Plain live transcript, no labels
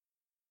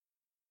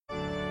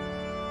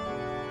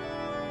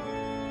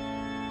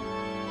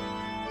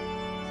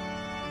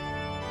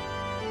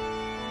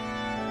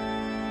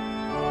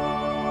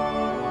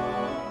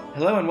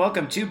Hello and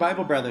welcome to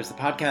Bible Brothers, the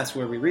podcast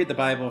where we read the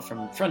Bible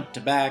from front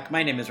to back.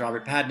 My name is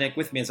Robert Padnick.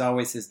 With me as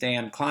always is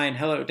Dan Klein.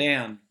 Hello,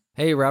 Dan.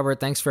 Hey, Robert.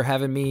 Thanks for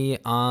having me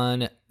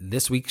on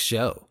this week's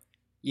show.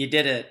 You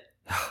did it.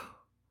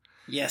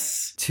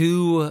 Yes.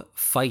 2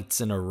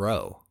 fights in a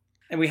row.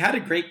 And we had a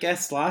great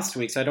guest last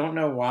week, so I don't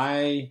know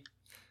why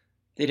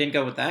they didn't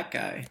go with that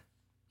guy.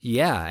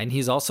 Yeah, and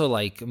he's also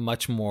like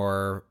much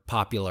more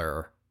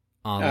popular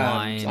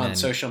online on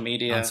social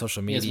media. On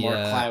social media, he has more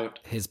clout.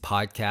 His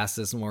podcast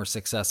is more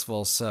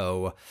successful,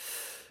 so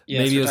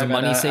yes, maybe it was a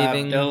money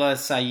saving. Abdullah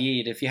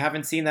Saeed. If you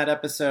haven't seen that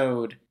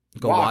episode,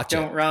 go walk, watch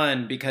don't it.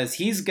 Run, because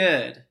he's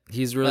good.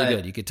 He's really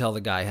good. You could tell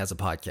the guy has a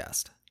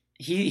podcast.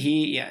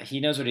 He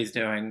knows what he's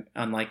doing,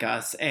 unlike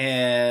us.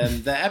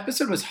 And the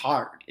episode was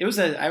hard. It was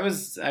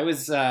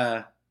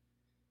I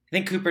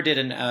think Cooper did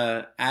an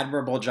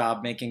admirable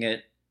job making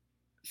it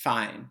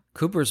fine.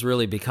 Cooper's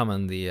really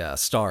becoming the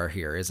star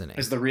here, isn't he?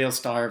 Is the real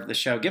star of the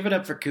show. Give it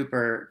up for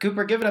Cooper.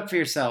 Cooper, give it up for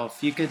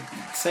yourself. You could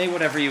say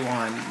whatever you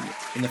want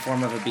in the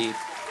form of a beep.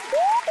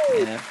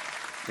 Yeah,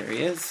 there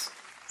he is.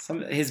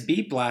 His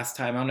beep last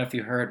time, I don't know if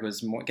you heard,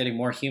 was getting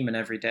more human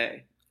every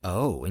day.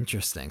 Oh,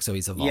 interesting. So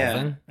he's evolving?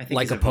 Yeah, I think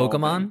like he's a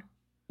Pokemon?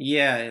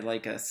 Yeah,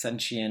 like a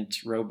sentient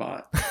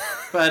robot.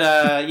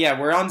 But yeah,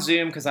 we're on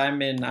Zoom because I'm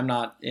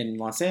not in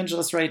Los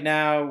Angeles right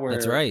now.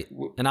 That's right.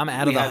 And I'm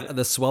out of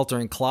the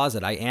sweltering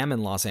closet. I am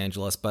in Los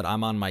Angeles, but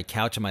I'm on my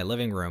couch in my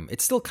living room.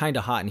 It's still kind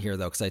of hot in here,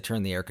 though, because I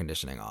turned the air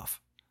conditioning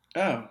off.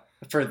 Oh,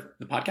 for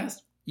the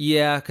podcast?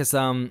 Yeah, because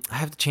I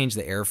have to change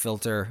the air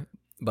filter.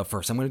 But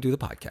first, I'm going to do the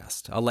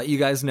podcast. I'll let you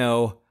guys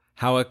know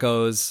how it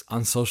goes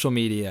on social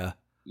media.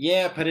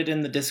 Yeah, put it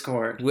in the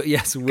Discord.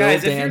 Yes,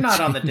 guys, if you're not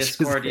on the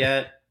Discord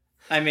yet,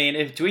 I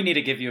mean, do we need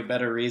to give you a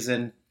better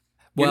reason?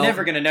 You're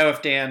never going to know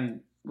if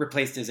Dan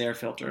replaced his air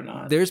filter or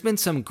not. There's been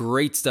some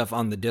great stuff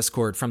on the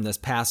Discord from this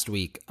past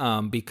week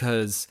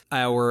because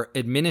our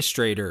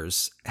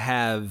administrators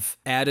have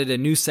added a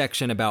new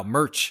section about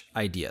merch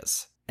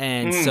ideas.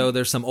 And so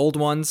there's some old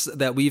ones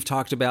that we've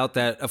talked about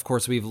that, of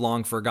course, we've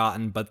long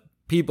forgotten, but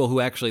people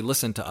who actually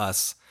listen to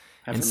us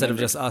instead of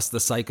just us, the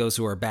psychos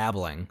who are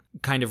babbling,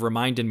 kind of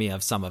reminded me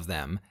of some of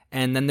them.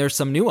 And then there's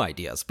some new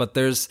ideas, but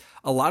there's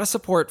a lot of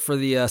support for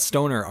the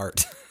stoner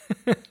art.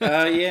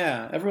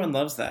 Yeah, everyone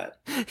loves that.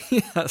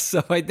 Yeah,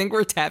 so I think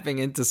we're tapping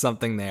into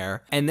something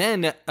there. And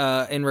then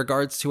in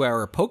regards to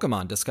our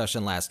Pokemon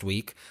discussion last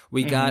week,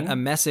 we got a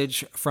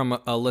message from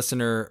a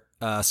listener,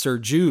 Sir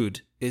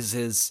Jude is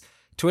his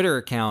Twitter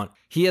account.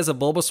 He has a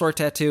Bulbasaur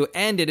tattoo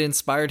and it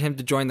inspired him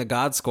to join the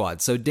God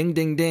Squad. So ding,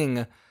 ding,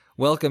 ding.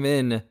 Welcome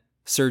in,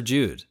 Sir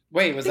Jude.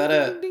 Wait, was ding, that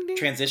a ding, ding,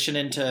 transition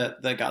into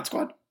the God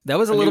Squad? That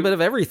was a little bit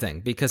of everything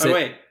because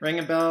wait, ring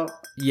a bell.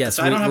 Yes,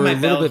 so I don't have we're my a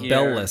little bit here.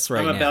 bell-less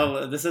right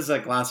now. This is a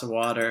glass of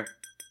water.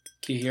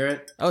 Can you hear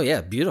it? Oh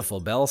yeah,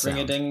 beautiful bell sound.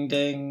 Ring a ding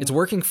ding. It's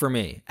working for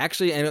me.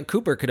 Actually, and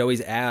Cooper could always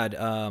add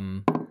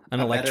an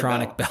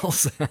electronic bell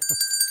sound.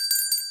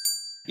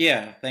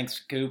 Yeah, thanks,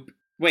 Coop.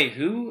 Wait,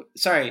 who?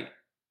 Sorry,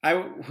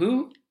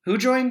 who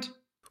joined?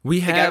 We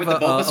have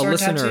a listener,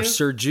 tattoo?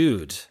 Sir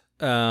Jude.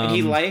 And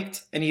he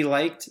likes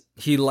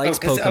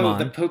Pokemon,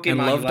 the Pokemon and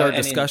loved our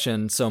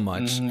discussion so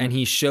much. And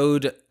he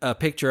showed a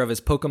picture of his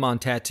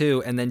Pokemon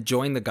tattoo and then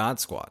joined the God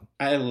Squad.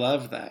 I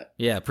love that.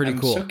 Yeah, pretty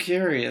cool. I'm so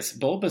curious.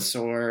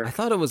 Bulbasaur. I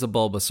thought it was a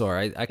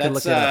Bulbasaur. I could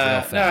look it up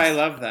real fast. No, I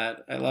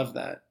love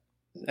that.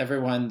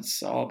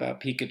 Everyone's all about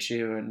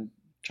Pikachu and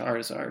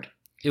Charizard.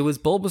 It was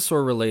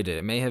Bulbasaur related.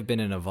 It may have been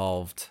an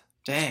evolved.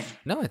 Dang.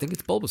 No, I think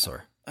it's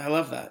Bulbasaur. I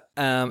love that.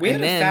 We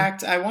had a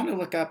fact I want to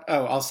look up.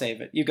 Oh, I'll save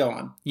it. You go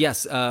on.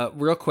 Yes,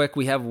 real quick,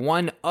 we have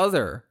one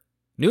other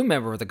new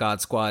member of the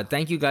God Squad.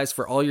 Thank you guys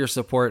for all your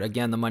support.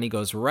 Again, the money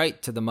goes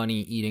right to the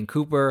money-eating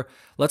Cooper.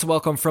 Let's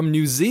welcome from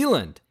New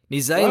Zealand.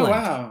 New Zealand. Oh,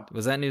 wow.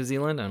 Was that New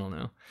Zealand? I don't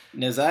know.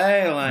 New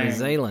Zealand. New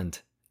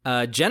Zealand.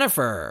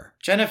 Jennifer.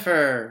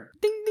 Jennifer.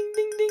 Ding, ding,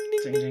 ding, ding,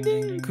 ding, ding,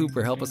 ding, ding.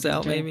 Cooper, help us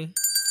out, maybe.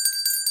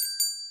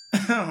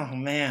 Oh,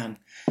 man.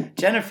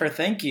 Jennifer,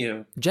 thank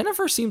you.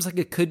 Jennifer seems like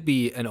it could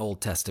be an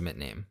Old Testament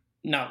name.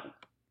 No.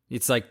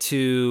 It's like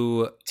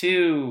too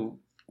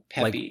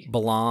peppy. Like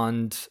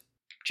blonde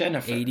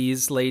Jennifer.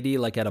 80s lady,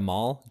 like at a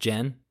mall.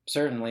 Jen?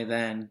 Certainly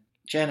then.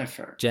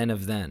 Jennifer. Jen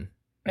of Then.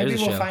 Maybe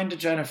we'll find a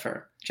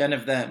Jennifer. Jen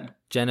of Then.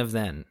 Jen of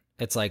Then.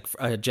 It's like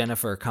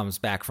Jennifer comes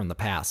back from the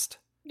past.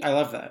 I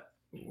love that.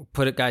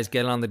 Put it, guys.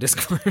 Get it on the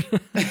Discord.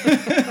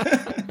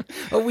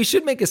 Oh, we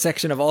should make a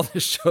section of all the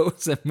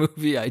shows and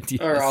movie ideas,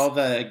 or all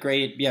the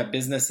great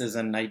businesses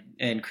and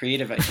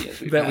creative ideas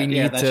that we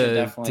need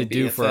to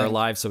do for our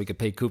lives, so we could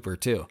pay Cooper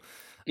too.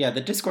 Yeah,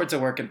 the Discord's a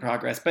work in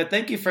progress. But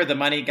thank you for the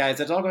money, guys.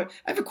 It's all going.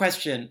 I have a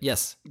question.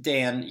 Yes,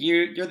 Dan,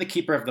 you're the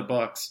keeper of the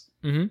books.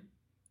 Mm-hmm.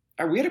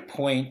 Are we at a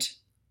point,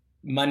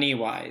 money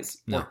wise,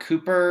 where No.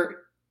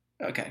 Cooper?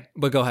 Okay,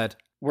 but go ahead.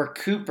 Where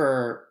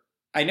Cooper,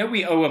 I know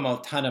we owe him a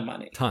ton of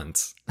money.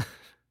 Tons.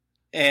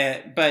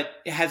 But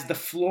has the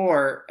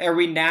floor, are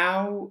we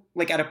now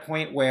like at a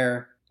point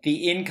where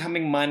the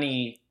incoming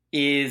money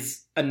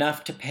is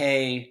enough to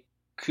pay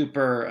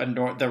Cooper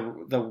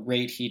the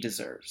rate he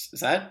deserves?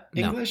 Is that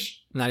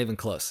English? No, not even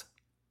close.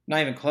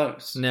 Not even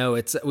close.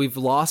 No, we've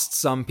lost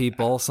some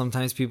people.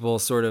 Sometimes people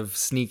sort of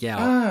sneak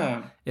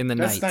out in the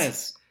night. That's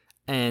nice.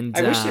 And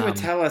I wish they would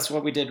tell us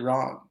what we did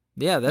wrong.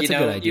 Yeah, that's a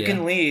good idea. You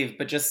can leave,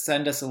 but just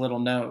send us a little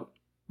note.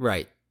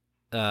 Right.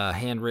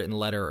 Handwritten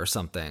letter or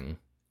something.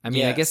 I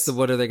mean, I guess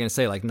what are they going to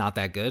say? Like, not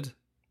that good?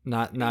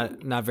 Not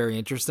very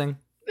interesting?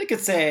 They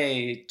could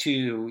say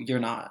you're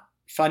not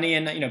funny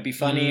and, be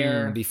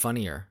funnier. Be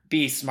funnier.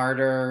 Be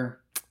smarter.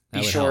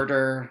 Be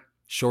shorter. Help.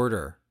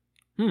 Shorter.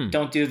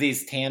 Don't do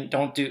these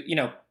don't do,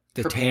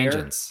 the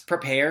tangents.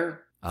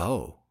 Prepare.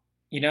 Oh.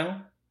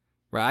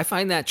 Right. I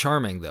find that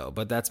charming, though,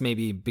 but that's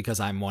maybe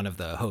because I'm one of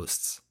the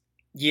hosts.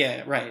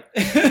 Yeah, right.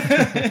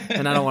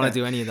 And I don't want to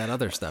do any of that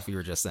other stuff you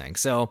were just saying.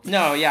 So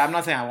no, yeah, I'm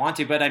not saying I want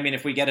to, but I mean,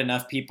 if we get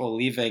enough people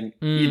leaving,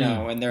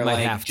 and they're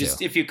like,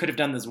 if you could have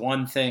done this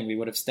one thing, we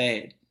would have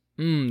stayed.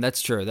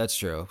 That's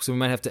true. So we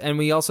might have to, and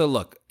we also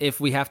look,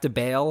 if we have to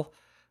bail,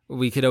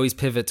 we could always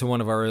pivot to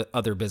one of our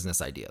other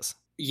business ideas.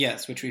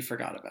 Yes, which we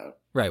forgot about.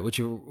 Right, which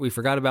we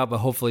forgot about, but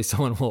hopefully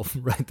someone will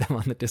write them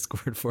on the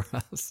Discord for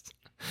us.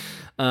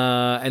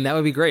 And that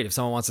would be great if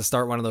someone wants to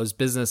start one of those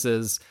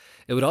businesses.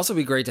 It would also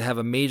be great to have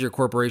a major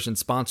corporation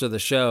sponsor the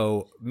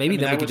show. Maybe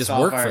then we could just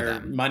work for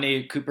them.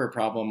 Money Cooper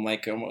problem,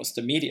 like almost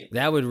immediately.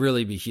 That would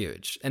really be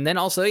huge. And then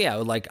also,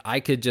 like I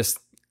could just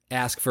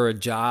ask for a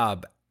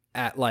job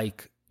at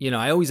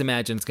I always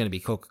imagine it's going to be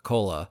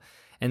Coca-Cola.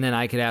 And then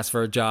I could ask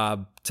for a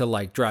job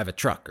to drive a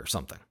truck or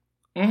something.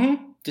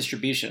 Mm-hmm.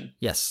 Distribution.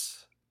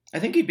 Yes. I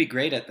think you'd be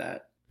great at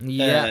that.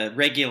 Yeah. The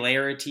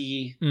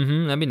regularity.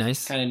 Mm-hmm. That'd be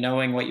nice. Kind of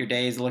knowing what your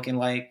day is looking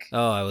like.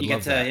 Oh, I would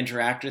love that. You get to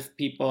interact with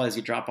people as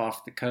you drop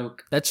off the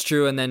Coke. That's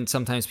true. And then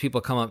sometimes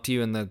people come up to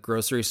you in the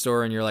grocery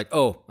store and you're like,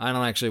 oh, I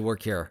don't actually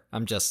work here.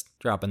 I'm just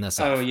dropping this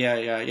off. Oh,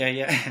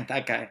 yeah.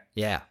 That guy.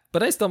 Yeah.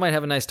 But I still might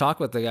have a nice talk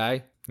with the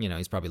guy.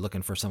 He's probably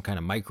looking for some kind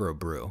of micro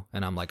brew.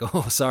 And I'm like,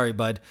 oh, sorry,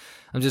 bud.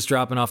 I'm just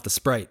dropping off the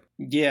Sprite.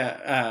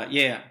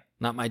 Yeah.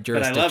 Not my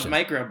jurisdiction. But I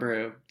love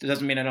microbrew. It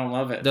doesn't mean I don't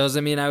love it.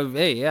 Doesn't mean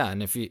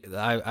And if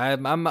I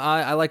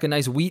like a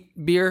nice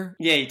wheat beer.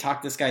 Yeah, you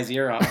talk this guy's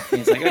ear off. And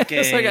he's like,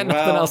 okay, so I got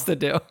nothing else to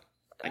do.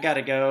 I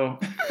gotta go.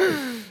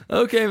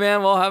 Okay,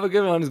 man. Well, have a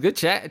good one. It was good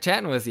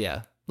chatting with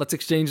you. Let's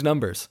exchange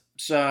numbers.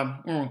 So,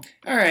 all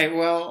right.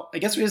 Well, I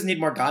guess we just need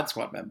more God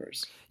Squad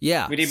members.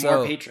 Yeah. We need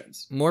more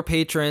patrons. More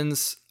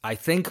patrons. I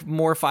think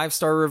more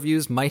 5-star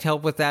reviews might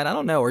help with that. I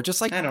don't know. Or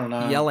just I don't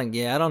know. Yelling.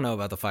 Yeah, I don't know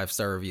about the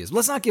 5-star reviews.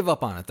 Let's not give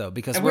up on it, though,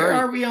 because where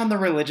are we on the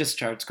religious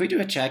charts? Can we do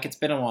a check? It's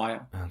been a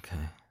while. Okay.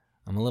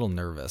 I'm a little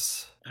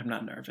nervous. I'm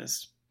not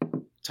nervous.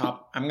 I'm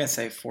going to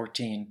say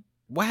 14.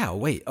 Wow.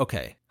 Wait.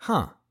 Okay.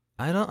 Huh.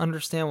 I don't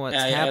understand what's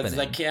happening.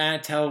 I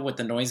can't tell what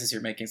the noises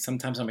you're making.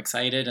 Sometimes I'm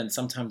excited and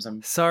sometimes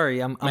I'm...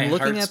 Sorry, I'm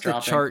looking at the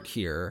chart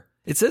here.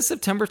 It says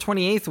September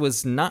 28th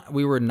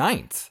we were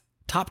 9th.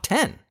 Top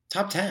 10.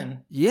 Top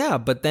 10? Yeah,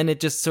 but then it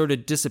just sort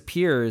of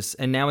disappears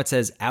and now it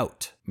says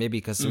out. Maybe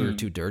because we were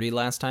too dirty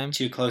last time.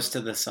 Too close to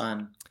the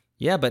sun.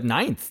 Yeah, but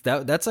 9th.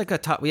 That's like a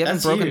top... We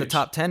haven't broken the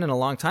top 10 in a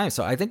long time,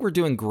 so I think we're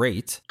doing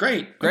great.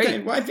 Great. Okay,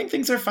 well, I think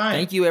things are fine.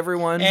 Thank you,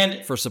 everyone,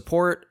 for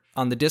support.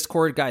 On the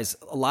Discord, guys,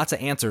 lots of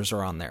answers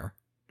are on there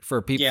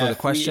for people for the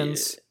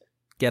questions.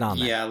 Get on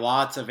there. Yeah,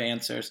 lots of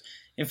answers.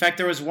 In fact,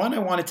 there was one I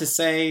wanted to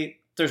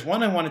say. There's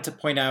one I wanted to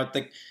point out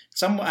that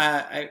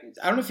I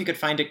don't know if you could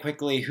find it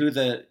quickly who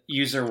the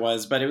user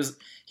was, but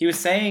he was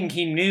saying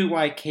he knew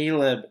why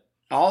Caleb.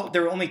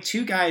 There were only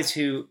two guys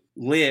who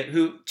lived.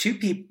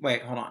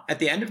 Wait, hold on. At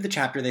the end of the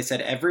chapter, they said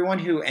everyone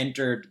who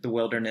entered the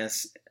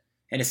wilderness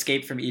and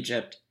escaped from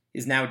Egypt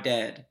is now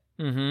dead,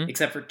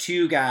 except for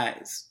two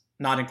guys.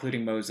 Not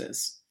including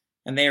Moses.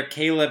 And they are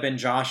Caleb and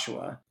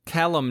Joshua.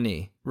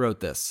 Calumny wrote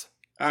this.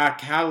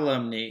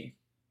 Calumny.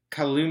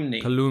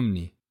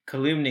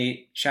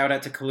 Shout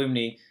out to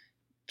Calumny.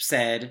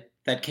 Said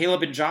that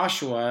Caleb and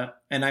Joshua,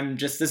 and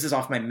this is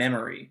off my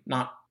memory,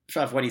 not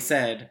of what he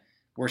said,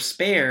 were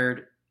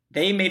spared.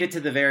 They made it to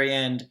the very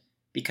end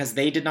because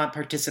they did not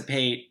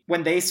participate.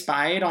 When they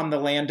spied on the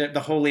land,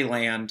 the Holy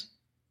Land,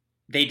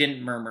 they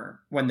didn't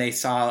murmur when they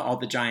saw all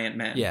the giant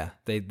men. Yeah,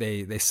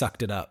 they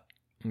sucked it up.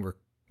 We're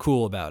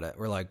cool about it.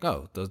 We're like,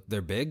 oh,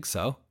 they're big,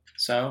 so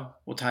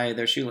we'll tie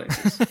their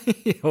shoelaces.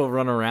 We'll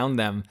run around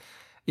them.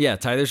 Yeah,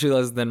 tie their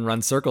shoelaces, then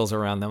run circles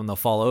around them, and they'll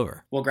fall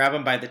over. We'll grab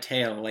them by the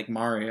tail like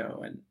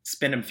Mario and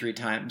spin them 3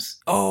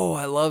 times. Oh,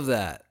 I love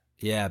that.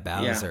 Yeah,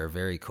 Bowser,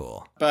 very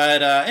cool.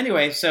 But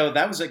anyway, so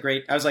that was a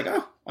great. I was like,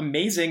 oh,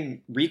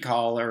 amazing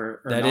recall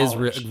or that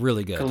is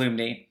really good.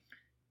 Calumny,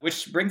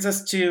 which brings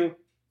us to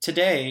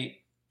today.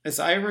 As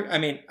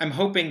I'm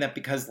hoping that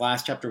because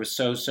last chapter was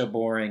so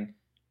boring.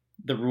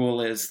 The rule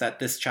is that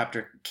this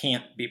chapter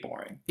can't be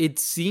boring. It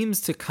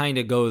seems to kind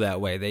of go that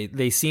way.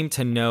 They seem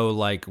to know,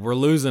 we're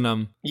losing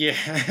them.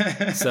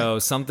 Yeah. So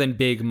something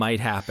big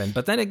might happen.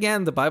 But then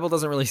again, the Bible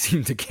doesn't really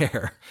seem to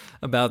care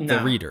about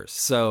the readers.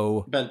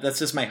 So, but that's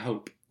just my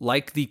hope.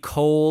 Like the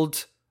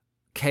cold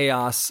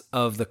chaos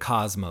of the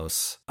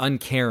cosmos,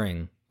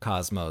 uncaring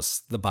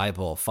cosmos, the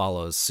Bible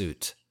follows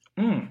suit.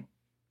 Damn,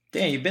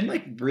 you've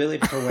been really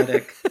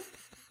poetic.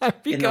 I'm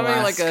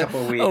becoming like a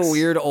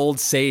weird old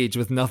sage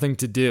with nothing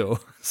to do.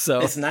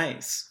 So it's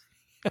nice.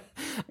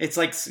 It's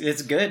like,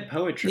 it's good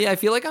poetry. yeah, I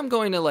feel like I'm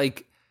going to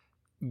like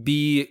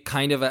be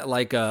kind of at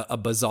like a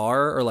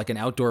bazaar or like an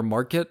outdoor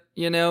market,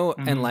 you know,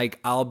 and like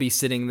I'll be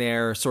sitting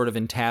there sort of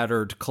in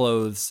tattered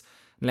clothes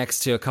next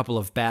to a couple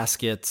of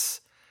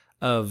baskets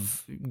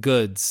of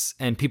goods,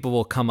 and people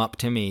will come up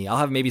to me. I'll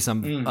have maybe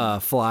some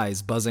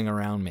flies buzzing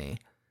around me,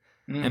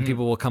 and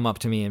people will come up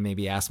to me and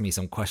maybe ask me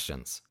some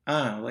questions.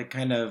 Like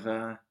kind of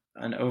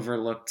an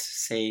overlooked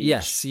sage.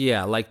 Yes,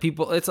 yeah, like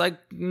people, it's like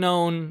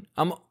known.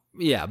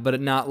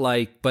 But not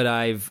like, but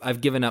I've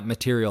given up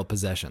material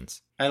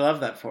possessions. I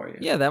love that for you.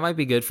 Yeah, that might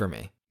be good for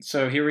me.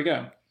 So here we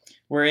go.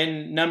 We're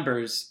in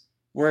Numbers.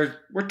 We're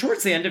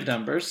towards the end of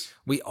Numbers.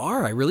 We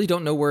are. I really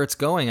don't know where it's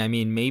going. I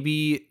mean,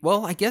 maybe.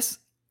 Well, I guess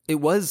it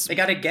was. They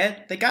gotta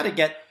get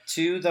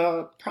to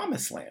the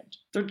promised land.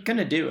 They're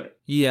gonna do it.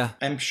 Yeah,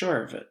 I'm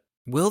sure of it.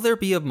 Will there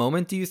be a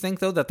moment? Do you think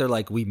though that they're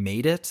like, we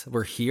made it,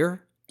 we're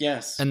here?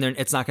 Yes. And then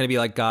it's not going to be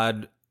like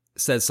God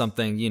says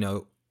something, you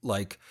know,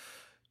 like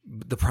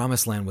the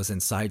promised land was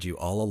inside you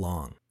all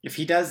along. If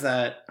he does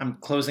that, I'm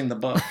closing the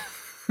book.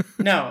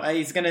 No,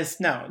 he's gonna.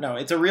 No.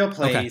 It's a real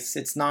place.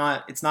 Okay. It's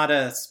not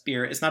a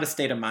spirit. It's not a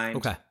state of mind.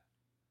 Okay.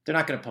 They're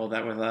not gonna pull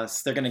that with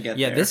us. They're gonna get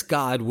there. Yeah, this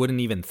God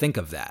wouldn't even think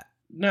of that.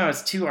 No,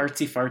 it's too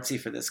artsy fartsy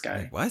for this guy.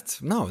 Like, what?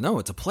 No,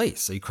 it's a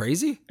place. Are you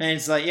crazy? And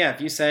it's like, yeah,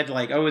 if you said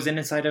like, oh, it's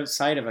inside of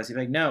us, you'd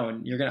be like, no,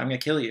 and I'm gonna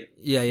kill you.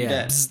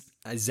 Yeah.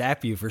 I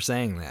zap you for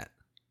saying that.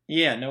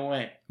 Yeah, no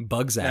way.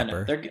 Bug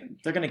zapper. No,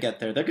 they're gonna get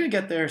there. They're gonna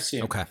get there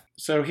soon. Okay.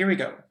 So here we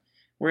go.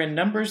 We're in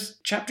Numbers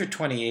chapter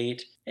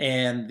 28,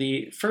 and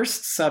the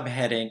first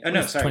subheading. Oh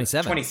no, sorry,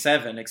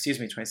 27. Excuse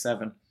me,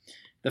 27.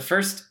 The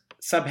first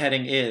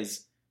subheading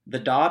is the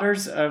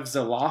daughters of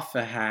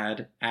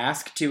Zelophehad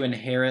ask to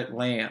inherit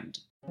land.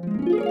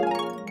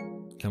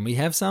 Can we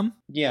have some?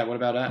 Yeah. What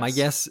about us? My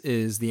guess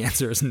is the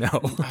answer is no.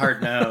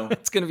 Hard no.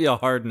 It's going to be a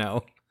hard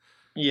no.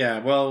 Yeah.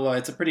 Well,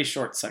 it's a pretty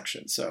short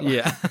section, so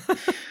yeah.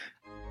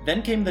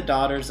 Then came the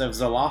daughters of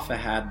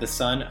Zelophehad, the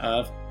son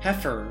of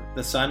Hepher,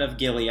 the son of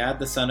Gilead,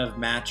 the son of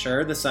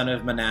Machir, the son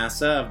of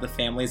Manasseh, of the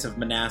families of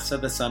Manasseh,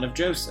 the son of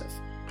Joseph.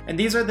 And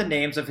these are the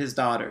names of his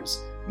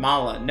daughters,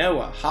 Mala,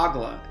 Noah,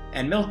 Hoglah,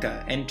 and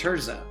Milcah, and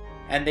Tirzah.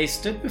 And they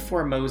stood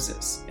before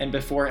Moses, and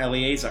before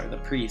Eleazar the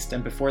priest,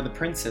 and before the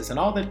princes, and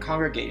all the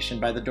congregation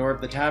by the door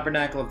of the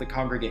tabernacle of the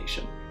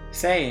congregation,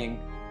 saying,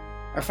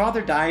 Our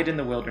father died in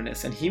the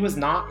wilderness, and he was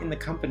not in the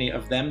company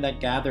of them that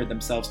gathered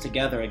themselves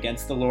together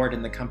against the Lord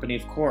in the company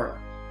of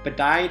Korah, but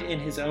died in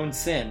his own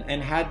sin,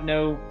 and had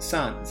no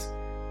sons.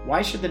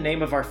 Why should the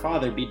name of our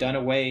father be done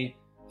away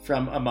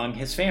from among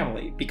his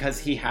family, because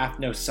he hath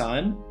no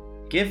son?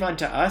 Give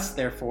unto us,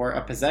 therefore,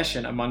 a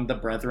possession among the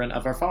brethren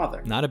of our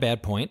father. Not a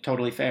bad point.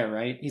 Totally fair,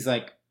 right? He's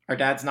like, our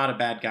dad's not a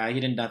bad guy. He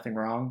did nothing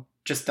wrong.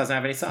 Just doesn't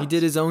have any sons. He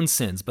did his own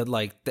sins, but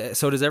like,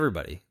 so does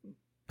everybody.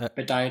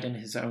 But died in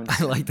his own I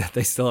sin. like that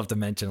they still have to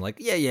mention, like,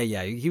 yeah.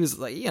 He was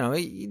like, you know,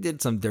 he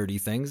did some dirty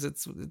things.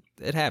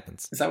 It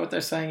happens. Is that what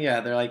they're saying? Yeah,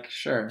 they're like,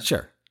 sure.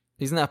 Sure.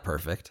 He's not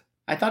perfect.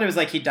 I thought it was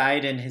like he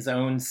died in his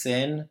own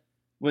sin.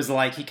 Was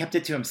like he kept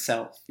it to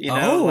himself, you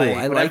know. Like,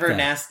 I whatever like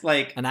that.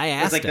 Like, and I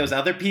asked it was like him. those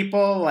other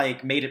people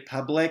like made it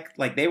public,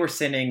 like they were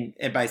sinning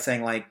by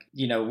saying like,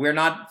 you know, we're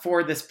not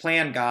for this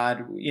plan,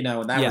 God, you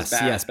know, and that was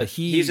bad. Yes, but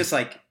he's just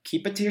like,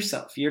 keep it to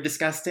yourself. You're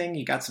disgusting.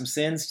 You got some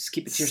sins. Just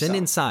keep it to yourself. Sin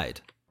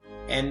inside.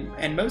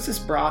 And Moses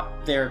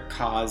brought their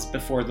cause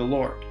before the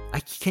Lord.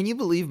 Can you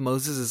believe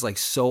Moses is like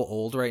so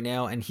old right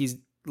now, and he's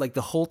like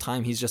the whole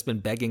time he's just been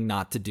begging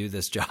not to do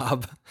this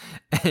job,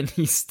 and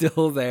he's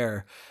still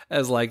there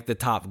as like the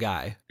top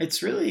guy.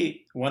 It's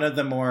really one of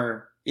the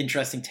more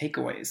interesting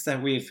takeaways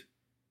that we've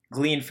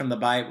gleaned from the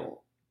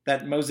Bible,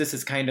 that Moses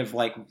is kind of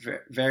like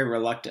very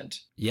reluctant.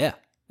 Yeah,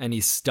 and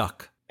he's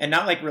stuck. And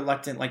not like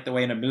reluctant like the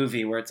way in a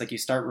movie where it's like you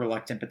start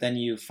reluctant, but then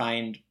you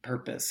find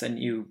purpose and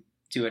you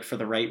do it for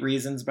the right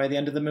reasons by the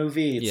end of the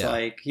movie. It's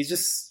like he's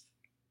just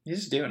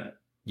doing it.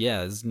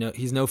 Yeah,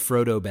 he's no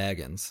Frodo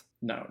Baggins.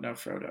 No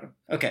Frodo.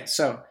 Okay,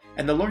 so,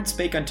 and the Lord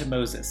spake unto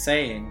Moses,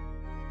 saying,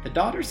 The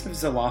daughters of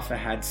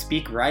Zelophehad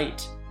speak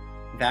right.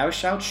 Thou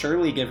shalt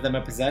surely give them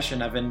a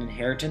possession of an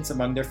inheritance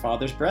among their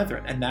father's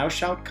brethren, and thou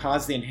shalt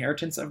cause the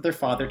inheritance of their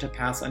father to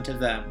pass unto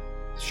them.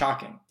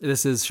 Shocking.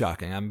 This is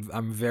shocking.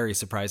 I'm very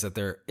surprised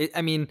that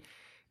I mean,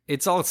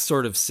 it's all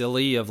sort of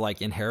silly of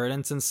like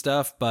inheritance and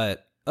stuff,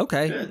 but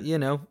okay, good. You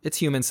know, it's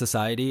human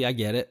society. I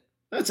get it.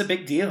 It's a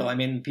big deal. I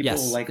mean, people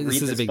read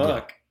this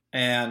book. Deal.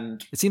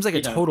 And it seems like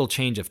a total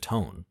change of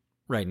tone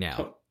right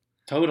now.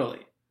 Totally.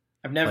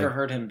 I've never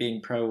heard him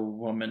being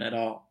pro-woman at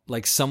all.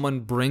 Like someone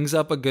brings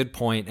up a good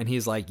point and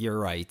he's like, you're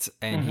right.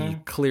 And he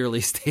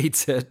clearly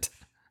states it.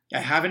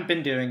 I haven't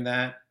been doing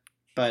that,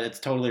 but it's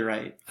totally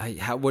right.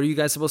 What are you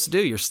guys supposed to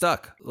do? You're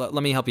stuck. Let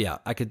me help you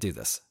out. I could do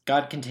this.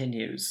 God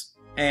continues,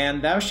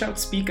 And thou shalt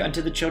speak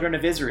unto the children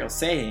of Israel,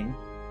 saying,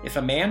 If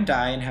a man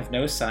die and have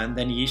no son,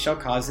 then ye shall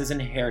cause his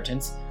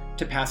inheritance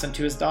to pass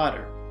unto his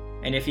daughter.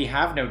 And if he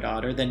have no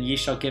daughter, then ye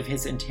shall give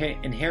his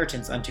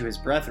inheritance unto his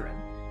brethren.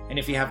 And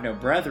if he have no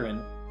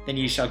brethren, then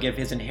ye shall give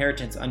his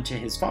inheritance unto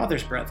his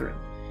father's brethren.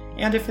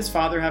 And if his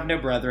father have no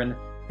brethren,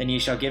 Then ye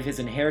shall give his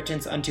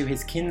inheritance unto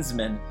his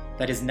kinsman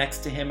that is next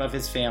to him of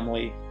his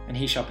family, and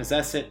he shall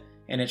possess it,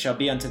 and it shall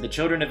be unto the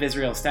children of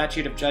Israel a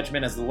statute of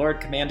judgment as the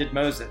Lord commanded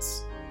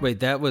Moses. Wait,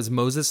 that was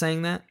Moses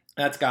saying that?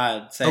 That's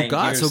God saying, oh,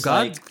 God. So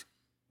God... Like,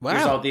 wow.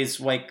 There's all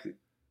these, like,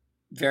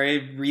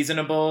 very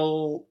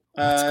reasonable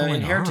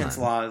inheritance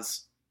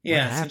laws.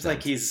 Yeah, it seems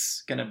like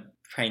he's going to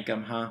prank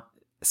him, huh?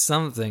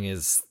 Something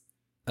is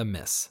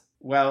amiss.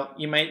 Well,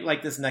 you might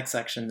like this next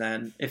section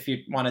then, if you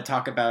want to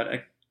talk about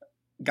a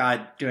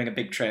God doing a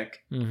big trick.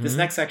 Mm-hmm. This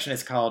next section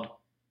is called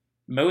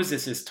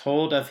Moses is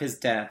told of his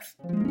death.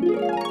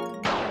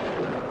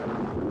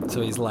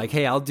 So he's like,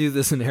 hey, I'll do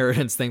this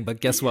inheritance thing, but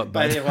guess what,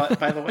 buddy?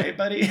 By the way,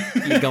 buddy?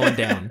 You're going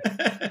down.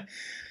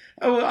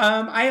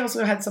 I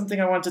also had something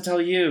I wanted to tell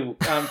you.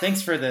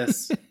 Thanks for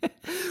this.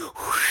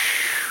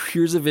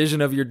 Here's a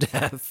vision of your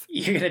death.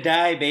 You're going to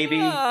die, baby.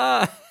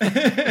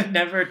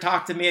 Never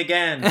talk to me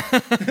again.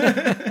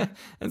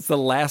 That's the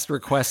last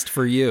request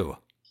for you.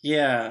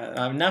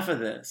 Yeah, enough of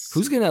this.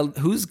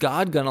 Who's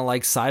God gonna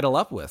like sidle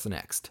up with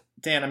next?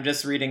 Dan, I'm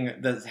just reading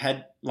the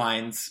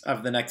headlines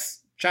of the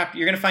next chapter.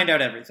 You're going to find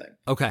out everything.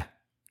 Okay.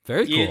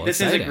 Very cool.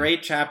 This is a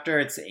great chapter.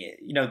 It's,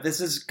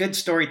 this is good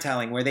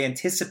storytelling where they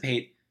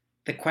anticipate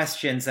the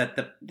questions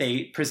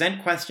they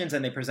present questions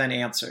and they present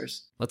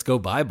answers. Let's go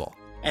Bible.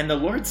 And the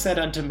Lord said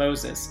unto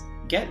Moses,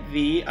 Get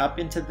thee up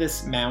into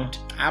this mount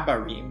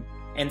Abarim,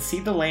 and see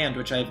the land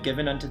which I have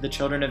given unto the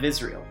children of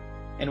Israel.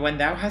 And when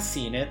thou hast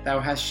seen it,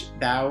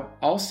 thou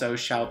also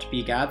shalt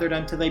be gathered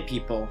unto thy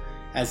people,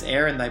 as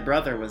Aaron thy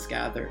brother was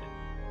gathered.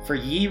 For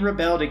ye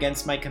rebelled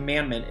against my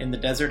commandment in the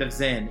desert of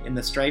Zin, in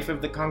the strife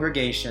of the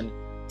congregation,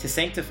 to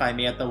sanctify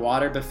me at the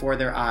water before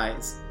their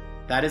eyes.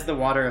 That is the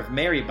water of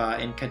Meribah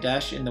in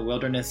Kadesh in the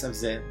wilderness of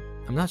Zin.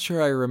 I'm not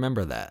sure I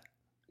remember that.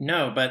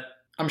 No, but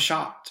I'm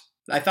shocked.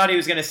 I thought he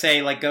was going to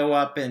say, like, go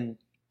up and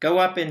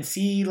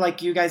see,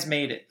 like, you guys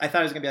made it. I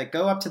thought it was going to be like,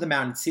 go up to the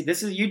mountain. See,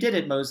 you did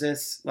it,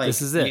 Moses. Like,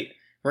 this is it.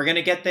 We're going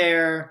to get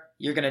there.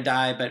 You're going to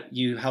die, but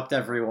you helped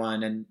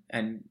everyone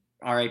and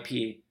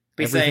R.I.P.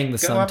 But he's saying,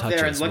 go up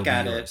there and look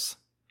at it.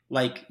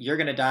 Like, you're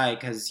going to die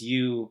because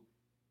you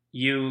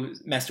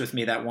messed with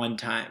me that one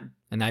time.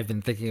 And I've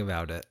been thinking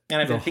about it. And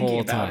I've been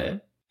thinking about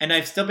it. And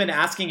I've still been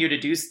asking you to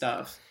do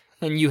stuff.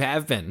 And you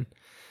have been.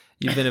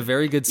 You've been a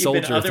very good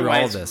soldier through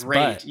all this.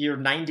 Great. But you're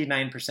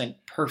 99%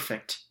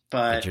 perfect.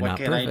 But what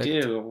can I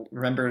do?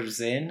 Remember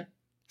Zin?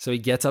 So he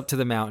gets up to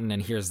the mountain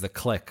and hears the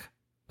click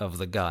of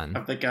the gun.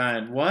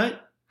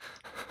 What?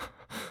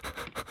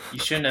 You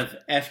shouldn't have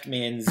effed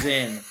me in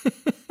Zin.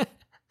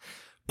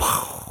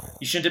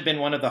 You shouldn't have been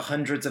one of the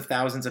hundreds of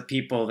thousands of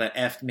people that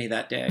effed me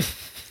that day.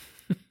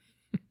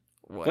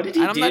 What did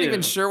he do? I'm not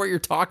even sure what you're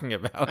talking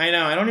about. I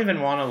know. I don't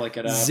even want to look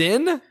it up.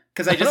 Zin?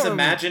 Because I just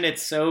imagine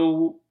it's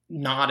so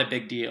not a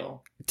big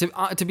deal.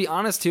 To be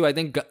honest, too, I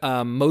think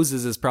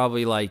Moses is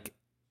probably like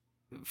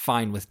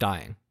fine with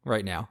dying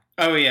right now.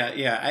 Oh,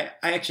 yeah.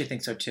 I actually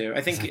think so, too.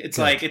 I think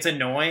it's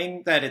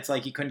annoying that it's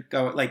like he couldn't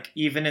go, like,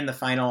 even in the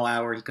final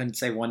hour, he couldn't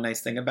say one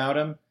nice thing about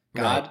him,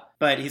 God. Right.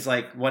 But he's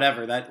like,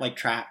 whatever, that, like,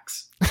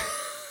 tracks.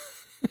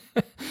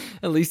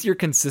 At least you're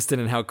consistent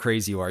in how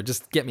crazy you are.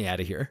 Just get me out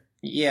of here.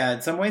 Yeah,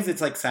 in some ways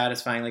it's, like,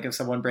 satisfying. Like, if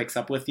someone breaks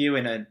up with you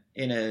in a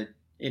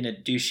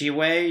douchey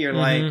way, you're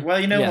like, well,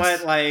 you know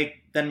what?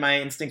 Like, then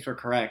my instincts were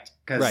correct.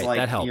 Because,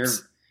 like, you're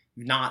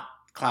not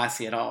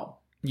classy at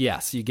all.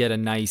 Yes, you get a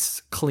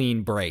nice,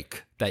 clean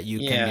break that you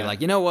can be like,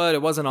 you know what?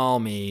 It wasn't all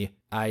me.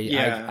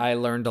 I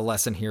learned a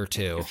lesson here,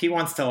 too. If he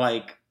wants to,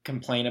 like,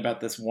 complain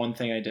about this one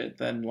thing I did,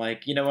 then,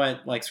 like, you know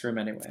what? Like, screw him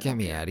anyway. Get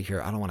me out of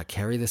here. I don't want to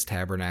carry this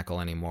tabernacle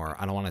anymore.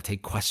 I don't want to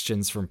take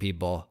questions from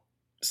people.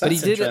 So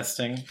that's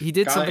interesting. He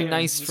did something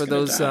nice for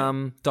those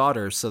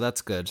daughters, so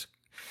that's good.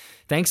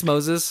 Thanks,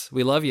 Moses.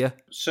 We love you.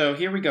 So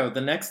here we go.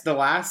 The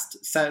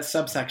last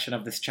subsection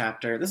of this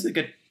chapter. This is a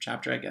good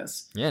chapter, I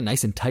guess. Yeah,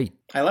 nice and tight.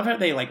 I love how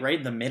they, like, right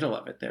in the middle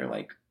of it, they're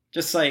like,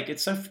 just like,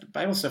 it's so, the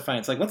Bible's so fun.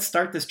 It's like, let's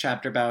start this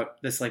chapter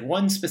about this, like,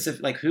 one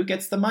specific, like, who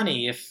gets the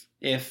money if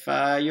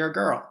you're a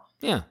girl.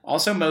 Yeah.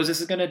 Also,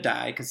 Moses is going to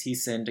die because he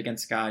sinned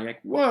against God. You're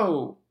like,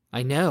 whoa.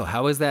 I know.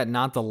 How is that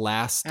not the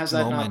last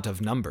moment of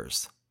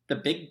Numbers?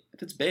 It's big.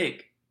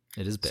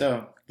 It is big.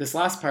 So this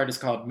last part is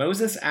called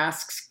Moses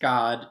asks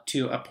God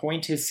to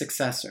appoint his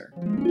successor.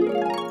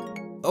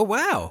 Oh,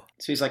 wow.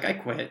 So he's like, I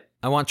quit.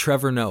 I want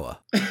Trevor Noah.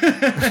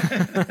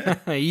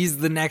 He's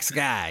the next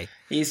guy.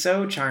 He's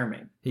so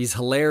charming. He's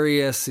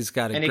hilarious. He's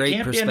got a great perspective.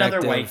 And it can't be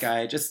another white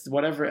guy. Just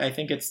whatever. I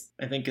think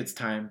it's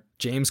time.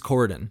 James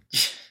Corden.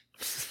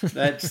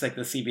 That's like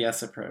the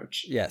CBS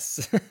approach.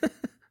 Yes.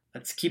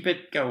 Let's keep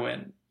it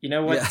going. You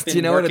know what's been Do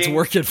you know what it's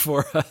working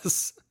for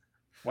us?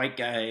 White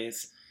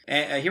guys.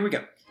 Here we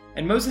go.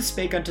 And Moses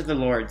spake unto the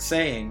Lord,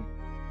 saying,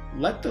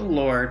 Let the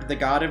Lord, the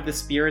God of the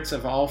spirits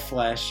of all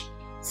flesh,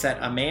 set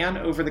a man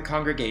over the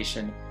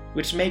congregation,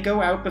 which may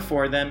go out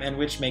before them, and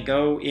which may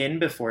go in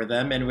before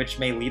them, and which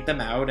may lead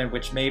them out, and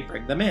which may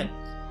bring them in.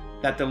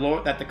 That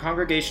the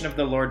congregation of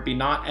the Lord be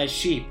not as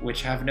sheep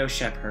which have no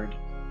shepherd.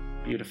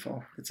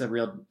 Beautiful. It's a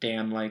real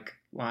Dan-like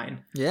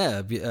line.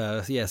 Yeah,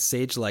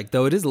 sage-like,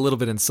 though it is a little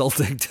bit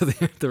insulting to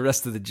the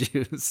rest of the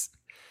Jews.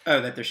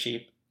 Oh, that they're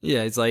sheep.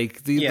 Yeah, it's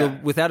like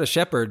without a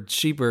shepherd,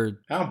 sheep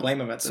are... I don't blame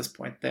them at this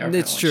point. They are.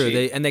 It's true.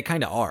 Sheep. They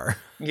kind of are.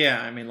 Yeah,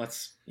 I mean,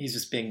 he's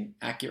just being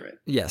accurate.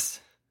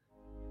 Yes.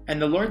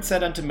 And the Lord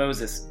said unto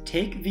Moses,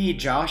 Take thee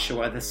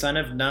Joshua the son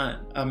of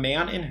Nun, a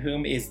man in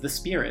whom is the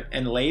Spirit,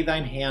 and lay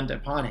thine hand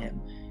upon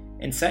him,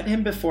 and set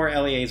him before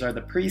Eleazar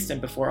the priest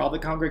and before all the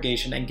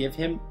congregation, and give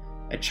him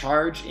a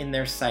charge in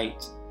their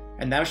sight.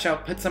 And thou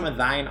shalt put some of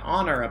thine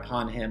honor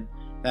upon him,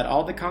 that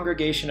all the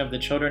congregation of the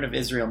children of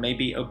Israel may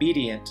be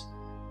obedient.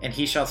 And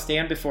he shall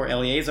stand before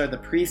Eleazar the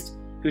priest,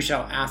 who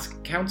shall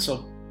ask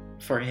counsel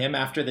for him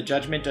after the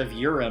judgment of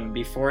Urim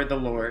before the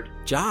Lord.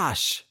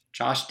 Josh is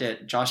going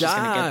to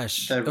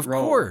get the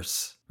role. Of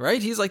course,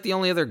 right? He's like the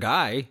only other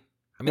guy.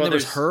 I mean, there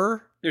was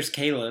her. There's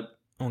Caleb.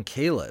 Oh,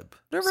 Caleb.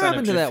 Whatever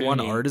happened to that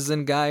one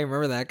artisan guy?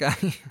 Remember that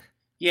guy?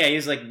 Yeah, he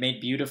was like made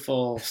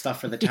beautiful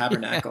stuff for the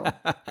tabernacle.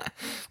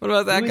 What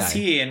about that guy? Who is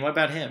he, and what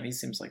about him? He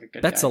seems like a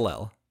good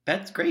Bezalel. guy.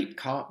 That's great.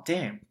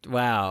 Damn.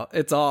 Wow,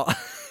 it's all...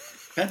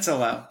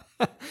 Bezalel.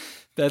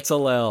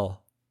 Bezalel.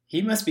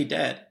 He must be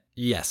dead.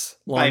 Yes.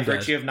 By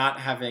virtue of not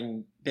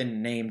having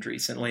been named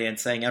recently and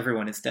saying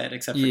everyone is dead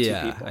except for two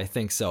people. I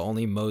think so.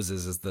 Only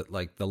Moses is the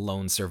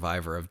lone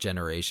survivor of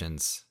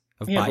generations.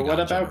 But what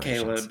about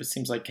Caleb? It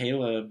seems like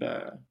Caleb...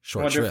 I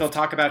wonder if they'll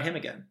talk about him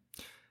again.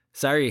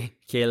 Sorry,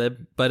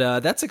 Caleb.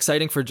 But that's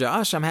exciting for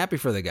Josh. I'm happy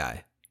for the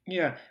guy.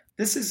 Yeah.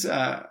 This is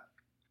I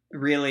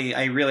really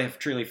have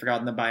truly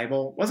forgotten the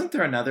Bible. Wasn't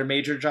there another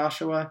major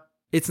Joshua?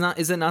 Is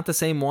it not the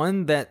same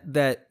one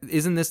that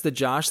isn't this the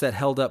Josh that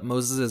held up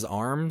Moses'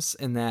 arms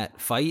in that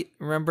fight?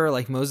 Remember,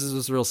 like Moses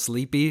was real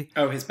sleepy.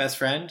 Oh, his best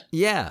friend?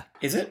 Yeah.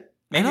 Is it?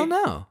 Maybe. I don't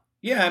know.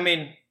 Yeah, I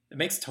mean, it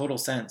makes total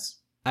sense.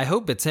 I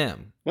hope it's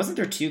him. Wasn't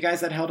there two guys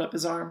that held up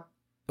his arm?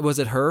 Was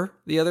it her,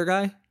 the other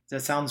guy?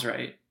 That sounds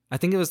right. I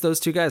think it was those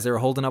two guys. They were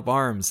holding up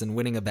arms and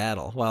winning a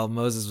battle while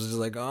Moses was just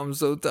like, oh, I'm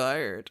so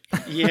tired.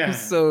 Yeah. I'm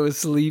so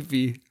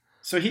sleepy.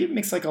 So he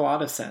makes like a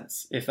lot of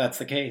sense if that's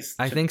the case.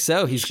 I think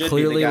so. He's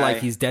clearly like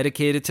he's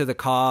dedicated to the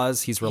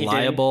cause. He's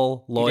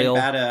reliable, loyal. He didn't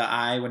bat an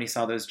eye when he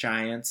saw those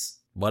giants.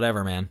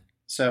 Whatever, man.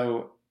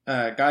 So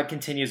God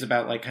continues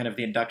about like kind of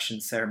the induction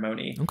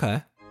ceremony.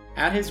 Okay.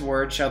 At his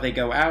word shall they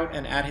go out,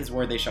 and at his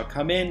word they shall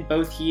come in,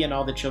 both he and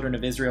all the children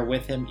of Israel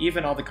with him,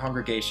 even all the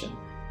congregation.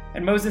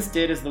 And Moses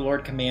did as the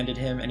Lord commanded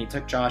him, and he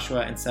took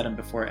Joshua and set him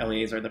before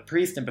Eleazar the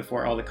priest and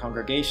before all the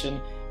congregation,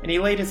 and he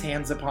laid his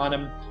hands upon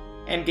him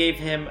and gave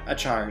him a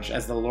charge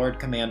as the Lord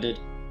commanded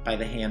by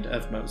the hand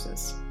of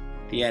Moses.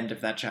 The end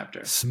of that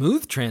chapter.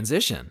 Smooth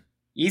transition.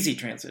 Easy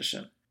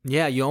transition.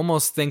 Yeah, you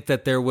almost think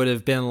that there would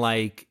have been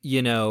like,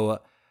 a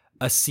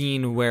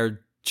scene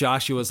where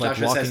Joshua's like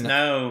Joshua walking. Says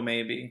no,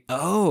 maybe.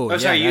 Oh,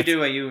 sorry. You do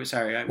what you.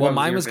 Sorry. Well,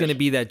 mine was going to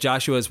be that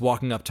Joshua is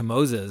walking up to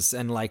Moses,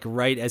 and like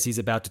right as he's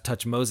about to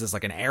touch Moses,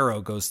 like an arrow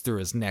goes through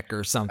his neck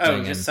or something.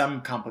 Oh, just some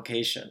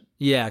complication.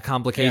 Yeah,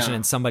 complication,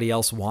 and somebody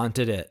else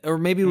wanted it, or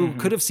maybe we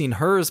could have seen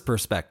her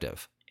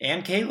perspective.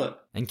 And Caleb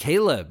and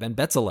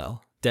Bezalel,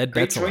 dead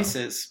Great Bezalel.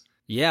 Choices.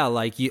 Yeah,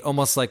 like you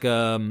almost like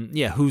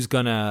who's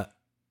gonna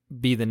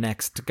be the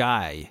next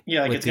guy.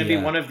 Yeah, like it's going to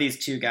be one of these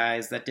two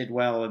guys that did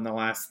well in the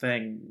last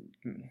thing.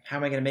 How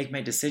am I going to make my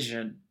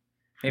decision?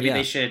 Maybe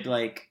they should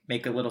like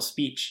make a little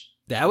speech.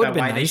 That would have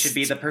been why nice. They should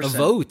be the person. A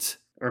vote.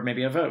 Or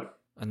maybe a vote.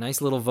 A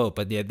nice little vote,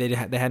 but yeah, they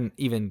hadn't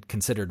even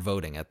considered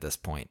voting at this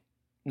point.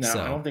 No,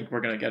 so, I don't think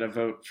we're going to get a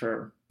vote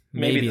for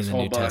maybe this in the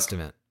whole New book.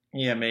 Testament.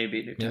 Yeah,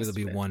 maybe Maybe there'll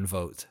be one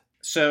vote.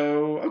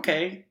 So,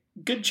 okay,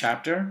 good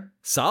chapter.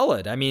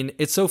 Solid. I mean,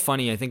 it's so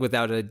funny. I think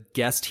without a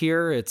guest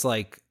here, it's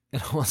like,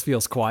 it almost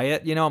feels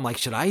quiet. I'm like,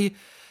 should I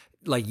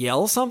like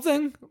yell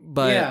something?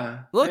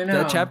 But look,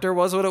 that chapter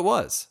was what it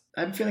was.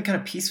 I'm feeling kind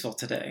of peaceful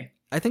today.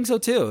 I think so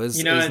too. It's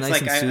it's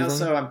nice like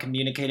I'm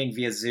communicating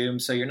via Zoom,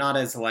 so you're not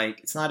as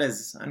like, it's not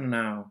as, I don't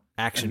know.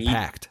 Action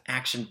packed.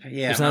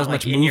 Yeah. There's not as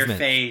much in movement. your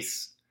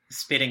face.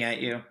 Spitting at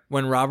you.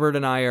 When Robert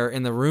and I are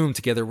in the room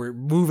together, we're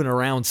moving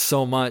around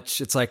so much.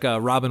 It's like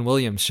a Robin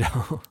Williams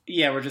show.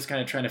 Yeah, we're just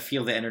kind of trying to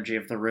feel the energy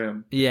of the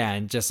room. Yeah,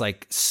 and just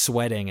like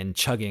sweating and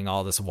chugging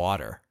all this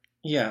water.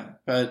 Yeah,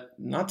 but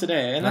not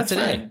today. And that's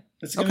fine.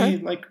 It's going to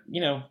be like,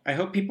 I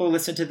hope people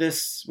listen to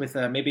this with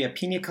maybe a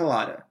pina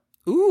colada.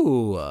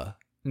 Ooh,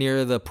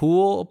 near the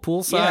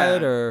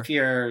poolside, or if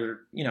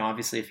you're,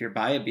 obviously if you're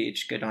by a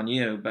beach, good on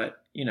you.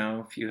 But,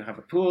 if you have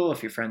a pool,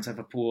 if your friends have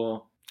a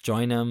pool.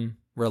 Join them.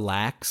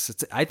 Relax.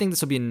 I think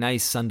this will be a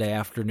nice Sunday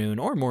afternoon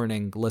or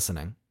morning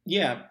listening.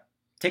 Yeah.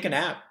 Take a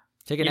nap.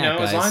 Take a nap,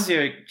 guys. As long as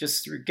you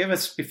just give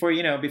us, before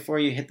you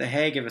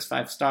give us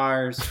 5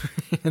 stars.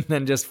 And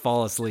then just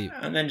fall asleep.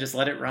 And then just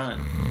let it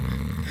run.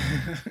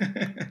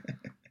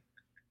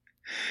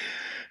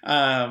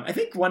 I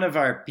think one of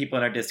our people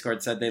in our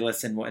Discord said they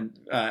listen when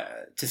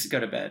to go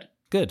to bed.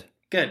 Good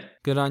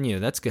on you.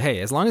 That's good.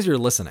 Hey, as long as you're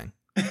listening.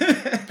 Just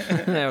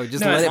let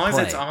as it long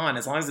play. as it's on,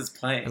 as long as it's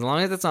playing. As long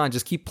as it's on,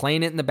 just keep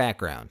playing it in the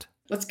background.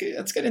 Let's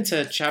get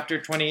into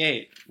chapter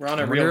 28. We're on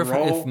a real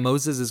roll. If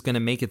Moses is going to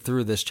make it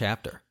through this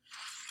chapter.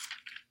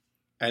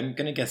 I'm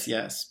going to guess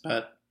yes,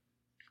 but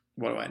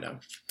what do I know?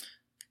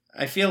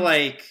 I feel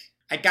like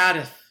I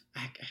gotta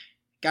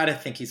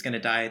think he's gonna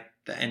die at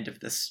the end of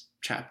this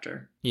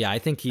chapter. Yeah, I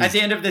think he's at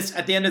the end of this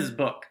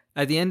book.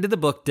 At the end of the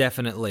book,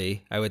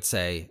 definitely, I would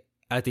say.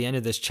 At the end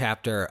of this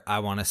chapter, I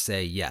want to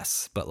say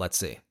yes, but let's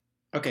see.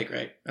 Okay,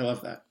 great. I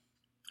love that.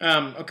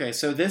 Okay,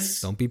 so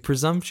this... Don't be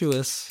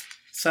presumptuous.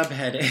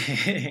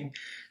 Subheading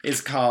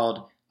is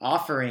called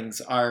Offerings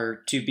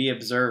Are to be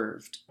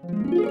Observed.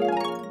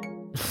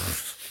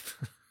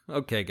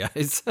 Okay,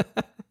 guys.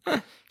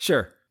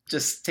 Sure.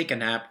 Just take a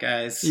nap,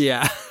 guys.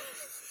 Yeah.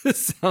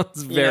 This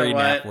sounds very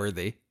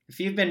nap-worthy. If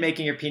you've been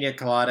making your pina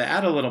colada,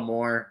 add a little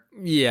more.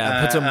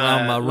 Yeah, put some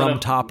rum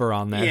topper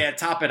on there. Yeah,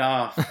 top it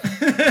off.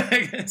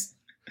 Because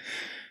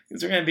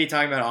we're going to be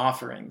talking about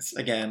offerings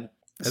again.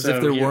 As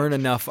if there weren't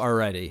enough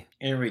already.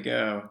 Here we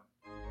go.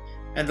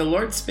 And the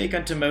Lord spake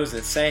unto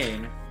Moses,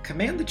 saying,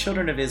 Command the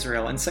children of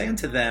Israel, and say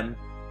unto them,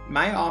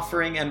 My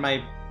offering and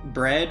my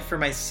bread for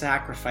my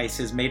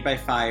sacrifices made by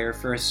fire,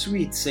 for a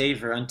sweet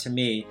savor unto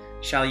me,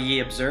 shall ye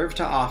observe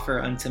to offer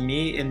unto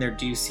me in their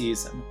due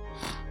season.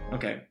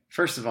 Okay,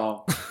 first of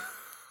all,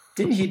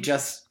 didn't he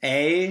just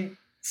A,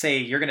 say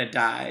you're going to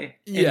die,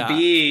 and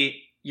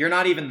B, you're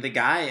not even the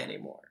guy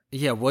anymore?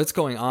 Yeah, what's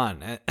going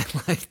on?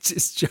 Like,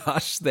 is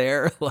Josh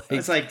there? Like,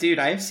 it's like, dude,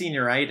 I have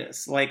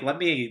senioritis. Like, let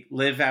me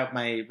live out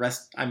my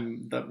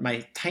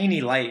my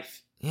tiny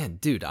life. Yeah,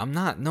 dude, I'm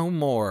not no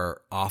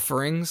more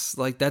offerings.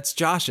 Like, that's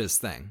Josh's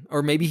thing.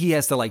 Or maybe he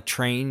has to, like,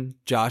 train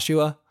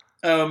Joshua.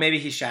 Oh, maybe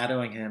he's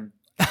shadowing him.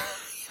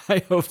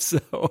 I hope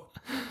so.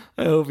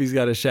 I hope he's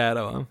got to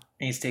shadow him.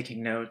 And he's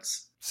taking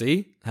notes.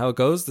 See how it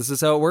goes? This is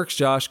how it works,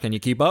 Josh. Can you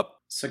keep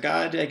up? So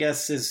God, I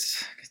guess,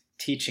 is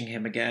teaching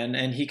him again,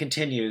 and he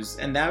continues,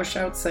 And thou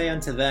shalt say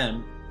unto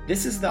them,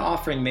 This is the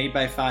offering made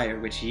by fire,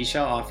 which ye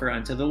shall offer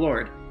unto the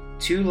Lord.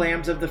 2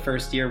 lambs of the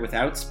first year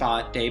without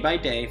spot, day by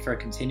day, for a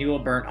continual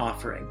burnt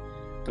offering.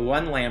 The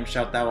 1 lamb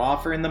shalt thou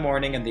offer in the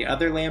morning, and the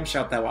other lamb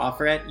shalt thou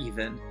offer at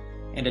even.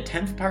 And a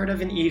 10th part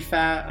of an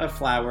ephah of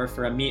flour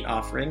for a meat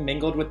offering,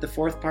 mingled with the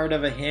 4th part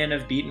of a hin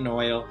of beaten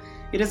oil.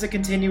 It is a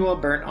continual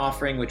burnt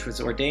offering which was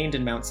ordained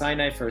in Mount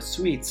Sinai for a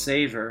sweet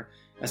savor,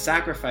 a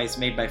sacrifice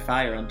made by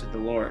fire unto the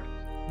Lord.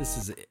 This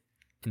is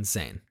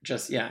insane.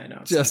 I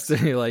know. Just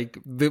like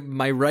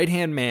my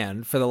right-hand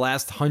man for the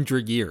last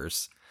 100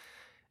 years,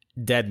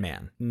 dead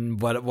man.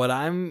 What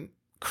I'm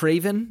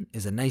craving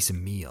is a nice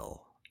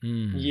meal.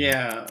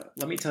 Yeah,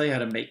 let me tell you how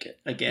to make it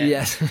again.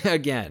 Yes,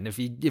 again, if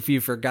you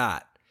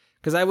forgot.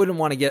 Because I wouldn't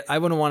want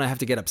to have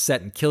to get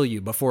upset and kill you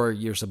before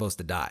you're supposed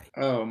to die.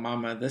 Oh,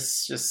 mama,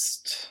 this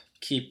just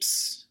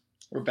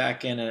we're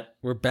back in it.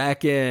 We're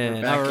back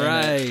in. All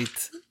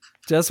right.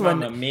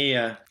 Mamma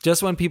mia.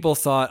 Just when people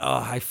thought,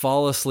 oh, I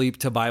fall asleep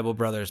to Bible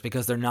Brothers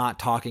because they're not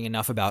talking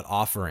enough about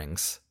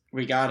offerings.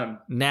 We got them.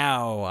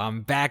 Now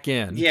I'm back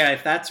in. Yeah,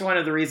 if that's one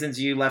of the reasons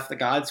you left the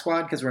God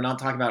Squad, because we're not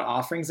talking about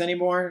offerings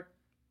anymore,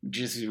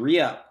 just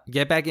re-up.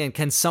 Get back in.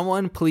 Can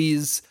someone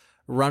please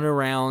run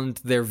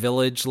around their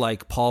village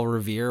like Paul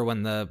Revere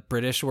when the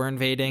British were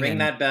invading? Ring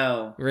that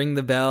bell. Ring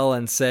the bell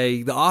and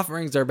say, the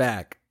offerings are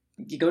back.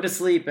 You go to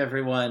sleep,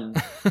 everyone.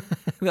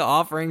 The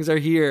offerings are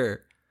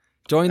here.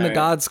 Join the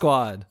God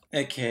Squad.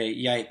 Okay,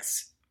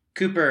 yikes.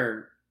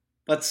 Cooper,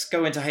 let's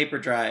go into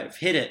hyperdrive.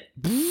 Hit it.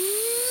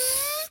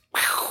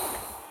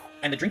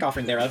 And the drink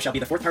offering thereof shall be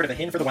the 4th part of a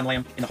hin for the 1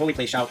 lamb. In the holy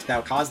place shalt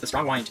thou cause the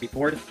strong wine to be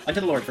poured unto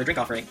the Lord for a drink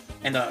offering.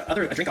 And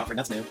a drink offering,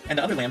 that's new. And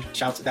the other lamb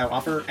shalt thou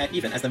offer at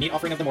even, as the meat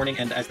offering of the morning,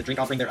 and as the drink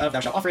offering thereof thou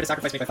shalt offer it a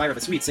sacrifice made by fire of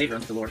a sweet savor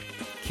unto the Lord.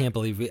 Can't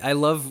believe I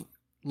love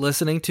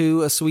listening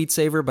to a sweet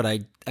savor, but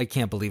I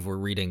can't believe we're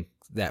reading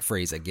that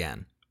phrase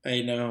again.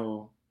 I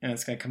know. And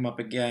it's going to come up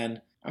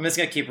again. I'm just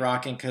going to keep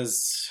rocking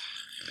because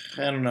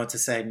I don't know what to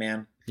say,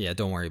 man. Yeah,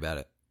 don't worry about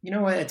it. You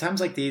know what? At times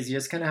like these, you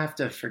just kind of have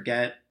to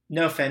forget.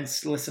 No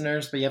offense,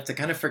 listeners, but you have to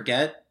kind of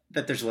forget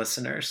that there's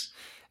listeners.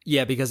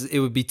 Yeah, because it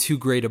would be too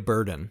great a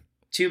burden.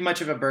 Too much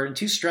of a burden,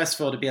 too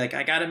stressful to be like,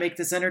 I got to make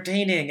this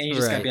entertaining. And you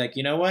just got to be like,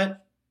 you know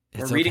what?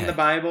 We're reading the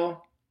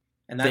Bible.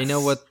 And they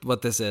know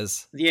what this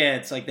is. Yeah,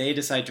 it's like they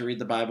decide to read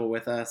the Bible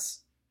with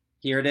us.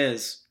 Here it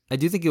is. I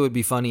do think it would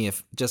be funny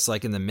if, just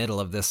like in the middle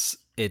of this,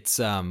 it's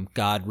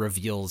God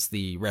reveals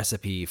the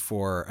recipe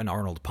for an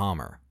Arnold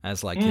Palmer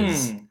as like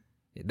his.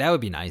 That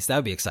would be nice. That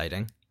would be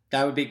exciting.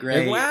 That would be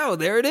great. Like, wow,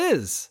 there it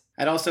is.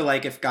 I'd also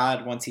like if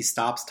God, once he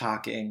stops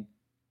talking,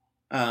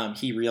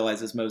 he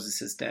realizes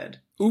Moses is dead.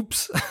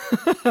 Oops.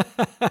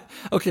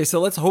 Okay, so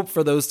let's hope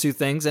for those 2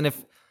 things, and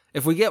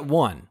if we get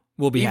one,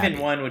 we'll be happy.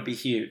 Even one would be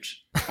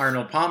huge.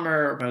 Arnold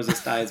Palmer,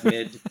 Moses dies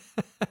mid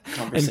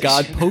conversation. And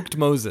God poked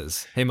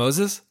Moses. Hey,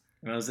 Moses?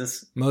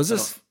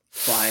 Moses?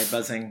 Fly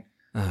buzzing.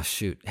 Oh,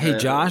 shoot. Hey,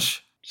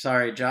 Josh?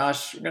 Sorry,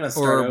 Josh. We're going to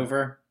start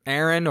over.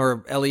 Aaron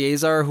or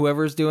Eleazar,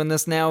 whoever's doing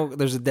this now,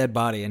 there's a dead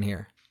body in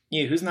here.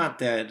 Yeah, who's not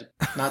dead?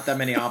 Not that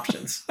many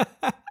options.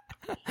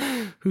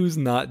 Who's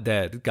not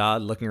dead?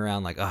 God looking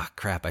around like, oh,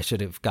 crap, I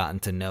should have gotten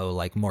to know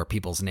like more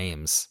people's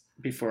names.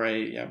 Before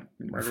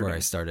I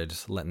started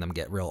letting them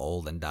get real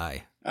old and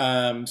die.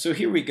 So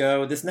here we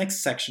go. This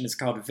next section is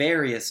called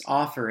Various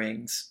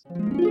Offerings.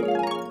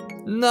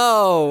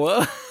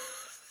 No!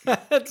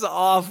 That's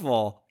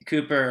awful.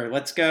 Cooper,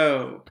 let's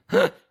go.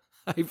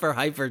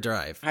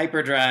 Hyperdrive.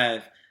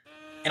 Hyperdrive.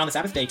 And on the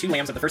Sabbath day, 2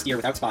 lambs of the first year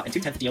without spot, and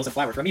 2/10 deals of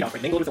flour for a meat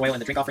offering, mingled with oil and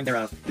the drink offering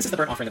thereof. This is the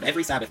burnt offering of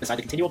every Sabbath, beside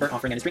the continual burnt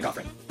offering and his drink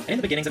offering. And in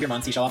the beginnings of your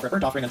months ye shall offer a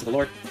burnt offering unto the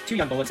Lord, 2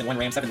 young bullocks and 1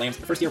 ram, 7 lambs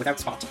of the first year without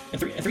spot,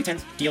 and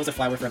 3/10 deals of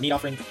flour for a meat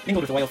offering,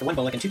 mingled with oil for 1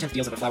 bullock, and 2/10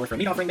 deals of flour for a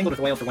meat offering, mingled with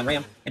oil for 1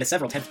 ram, and a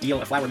several 10th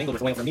deal of flour mingled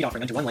with oil for a meat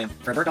offering unto 1 lamb,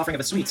 for a burnt offering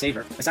of a sweet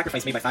savour, a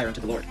sacrifice made by fire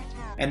unto the Lord.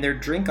 And their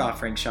drink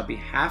offering shall be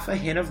half a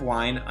hin of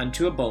wine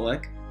unto a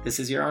bullock.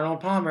 This is your Arnold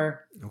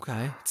Palmer.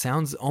 Okay. It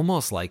sounds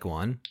almost like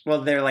one.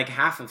 Well, they're like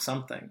half of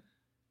something.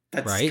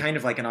 That's right? Kind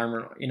of like an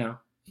armor,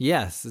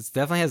 Yes, it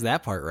definitely has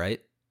that part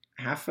right.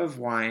 Half of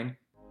wine,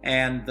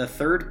 and the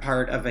third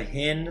part of a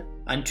hin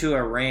unto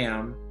a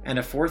ram, and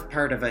a fourth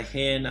part of a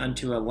hin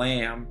unto a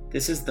lamb.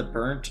 This is the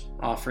burnt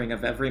offering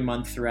of every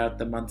month throughout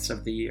the months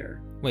of the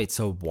year. Wait,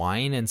 so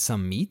wine and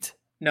some meat?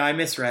 No, I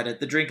misread it.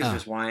 The drink is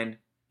just wine.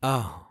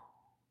 Oh.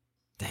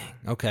 Dang.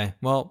 Okay.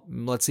 Well,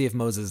 let's see if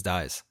Moses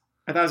dies.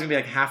 I thought it was going to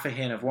be like half a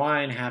hin of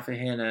wine, half a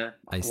hin of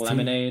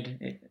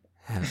lemonade.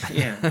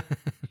 Yeah.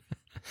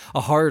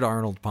 A hard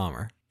Arnold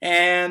Palmer.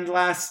 And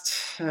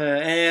last,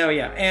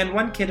 and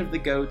 1 kid of the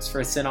goats for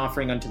a sin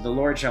offering unto the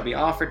Lord shall be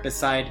offered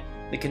beside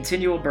the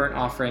continual burnt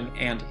offering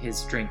and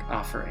his drink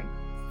offering.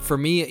 For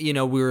me,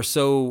 we were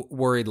so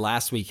worried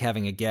last week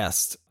having a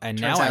guest,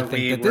 and now I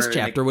think that this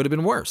chapter would have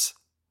been worse.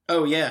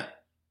 Oh, yeah.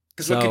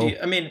 Because what could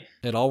you,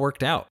 it all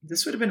worked out.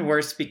 This would have been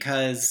worse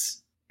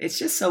because it's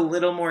just a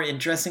little more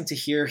interesting to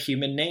hear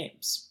human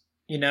names.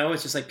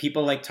 It's just like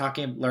people like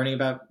talking, learning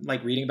about,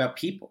 like reading about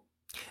people.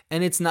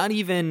 And it's not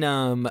even,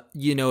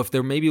 if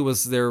there maybe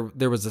was there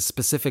was a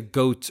specific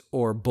goat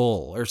or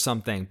bull or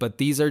something, but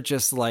these are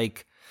just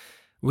like,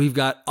 we've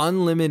got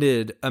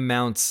unlimited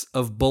amounts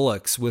of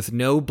bullocks with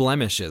no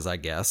blemishes, I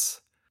guess.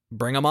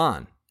 Bring them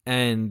on.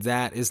 And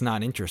that is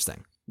not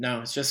interesting.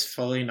 No, it's just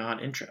fully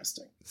not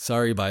interesting.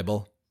 Sorry,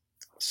 Bible.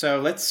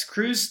 So let's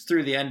cruise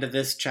through the end of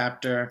this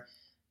chapter.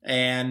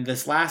 And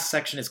this last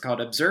section is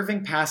called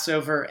Observing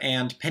Passover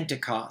and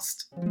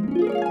Pentecost.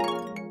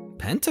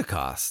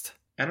 Pentecost?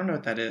 I don't know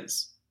what that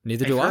is.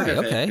 Neither do I. I've heard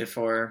of okay. it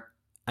before.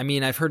 I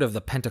mean, I've heard of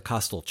the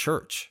Pentecostal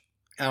church.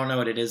 I don't know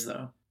what it is,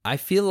 though. I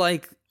feel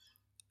like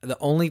the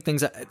only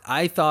things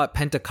I thought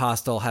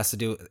Pentecostal has to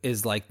do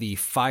is like the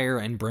fire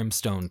and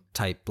brimstone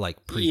type,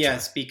 like preacher. Yeah,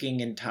 speaking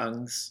in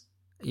tongues.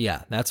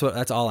 Yeah, that's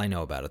all I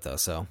know about it, though.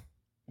 So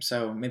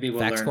maybe we'll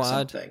Fact learn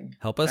Squad, something.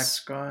 help us. Fact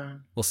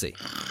Squad. We'll see.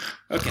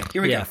 Okay,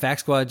 here we go. Yeah,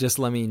 Fact Squad, just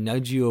let me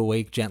nudge you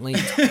awake gently.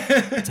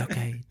 It's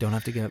okay. Don't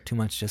have to get up too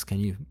much. Just can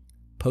you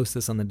post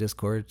this on the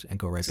Discord and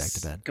go right back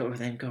to bed? Go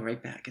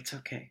right back. It's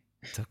okay.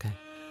 It's okay.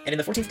 And in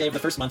the 14th day of the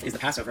first month is the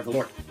Passover of the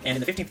Lord. And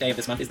in the 15th day of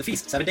this month is the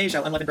feast. 7 days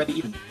shall unleavened bread be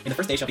eaten. In the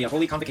first day shall be a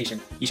holy convocation.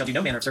 Ye shall do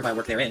no manner of servile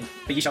work therein.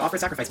 But ye shall offer a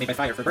sacrifice made by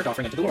fire for burnt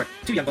offering unto the Lord.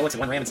 2 young bullocks and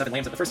 1 ram and 7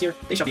 lambs of the first year.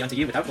 They shall be unto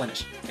you without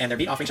blemish. And their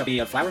meat offering shall be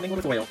of flour mingled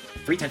with oil.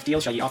 3/10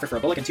 deals shall ye offer for a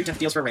bullock, and 2/10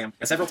 deals for a ram.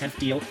 A several 10th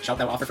deal shalt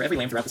thou offer for every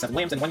lamb throughout the 7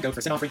 lambs, and 1 goat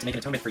for sin offering to make an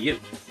atonement for you.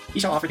 Ye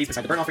shall offer these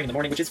beside the burnt offering in the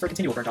morning, which is for a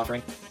continual burnt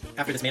offering.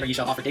 After this manner ye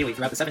shall offer daily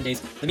throughout the 7 days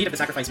the meat of the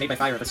sacrifice made by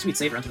fire of a sweet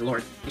savour unto the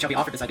Lord. It shall be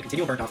offered beside the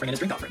continual burnt offering and his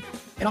drink offering.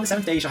 And on the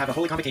 7th day ye shall have a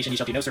holy convocation. Ye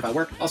shall do no servile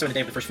work. Also in the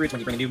day of the first fruits, when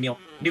ye bring a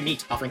new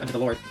meat offering unto the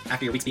Lord.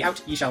 After your weeks be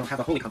out, ye shall have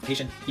a holy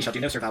convocation. Ye shall do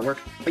no servile work.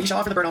 But ye shall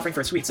offer the burnt offering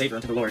for a sweet savour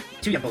unto the Lord.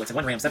 2 young bullocks and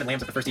 1 ram, 7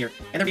 lambs of the first year.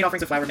 And their meat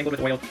offerings of flour mingled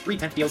with oil.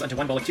 3/10 deals unto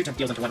 1 bullock, 2/10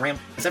 deals unto 1 ram.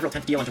 A several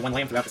 10th deal unto 1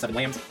 lamb throughout the 7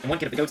 lambs. And 1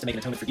 kid of the goats to make an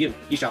atonement for you.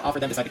 Ye shall offer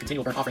them beside the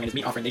continual burnt offering and his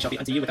meat offering. They shall be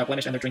unto you without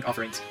blemish, and their drink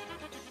offerings.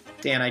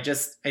 Dan, I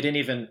didn't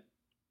even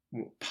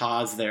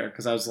pause there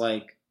because I was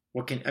like,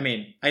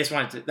 I just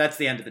wanted to, that's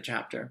the end of the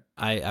chapter.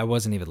 I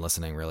wasn't even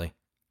listening, really,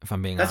 if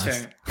I'm being honest. That's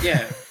fair.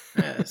 Yeah.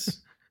 Yes.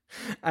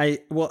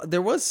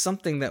 There was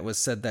something that was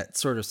said that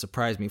sort of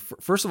surprised me.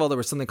 First of all, there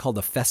was something called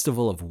the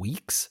Festival of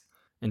Weeks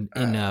in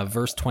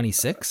verse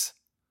 26.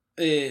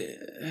 So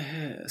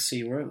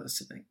you were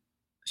listening.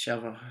 I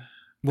don't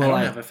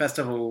have a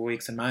Festival of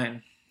Weeks in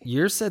mind.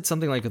 Yours said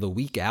something like the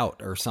week out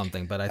or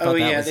something, but I thought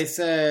they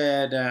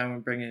said,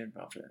 bring it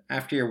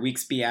after your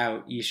weeks be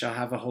out, ye shall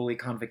have a holy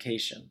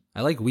convocation.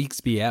 I like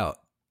weeks be out.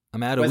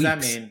 I'm out of weeks. What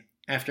does that mean?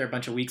 After a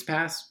bunch of weeks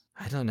pass?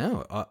 I don't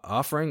know.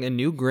 Offering a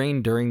new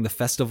grain during the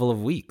Festival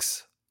of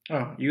Weeks.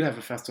 Oh, you have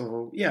a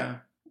festival. Yeah.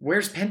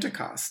 Where's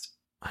Pentecost?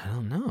 I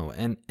don't know.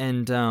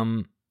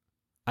 And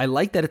I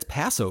like that it's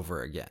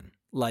Passover again.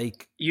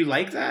 Like, you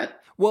like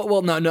that?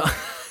 Well, no.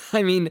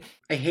 I mean,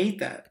 I hate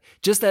that.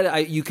 Just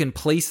that you can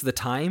place the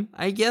time,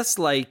 I guess.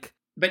 Like,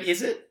 but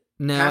is it?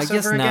 No,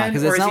 Passover I guess not,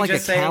 because it's not like a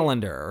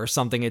calendar or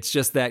something. It's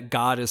just that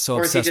God is so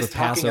obsessed with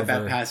Passover. Or is he just talking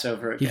about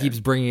Passover again? He keeps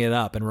bringing it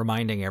up and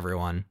reminding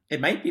everyone.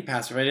 It might be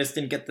Passover. I just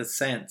didn't get the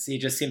sense. He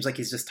just seems like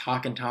he's just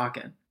talking.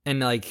 And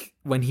like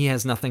when he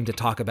has nothing to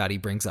talk about, he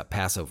brings up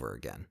Passover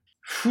again.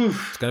 Whew.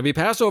 It's gonna be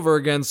Passover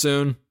again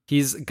soon.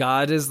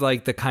 God is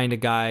like the kind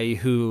of guy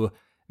who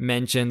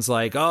mentions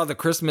like, oh, the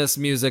Christmas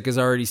music is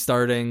already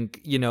starting,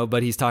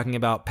 but he's talking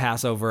about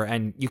Passover,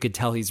 and you could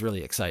tell he's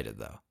really excited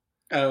though.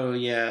 Oh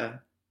yeah.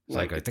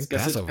 Like I think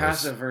it's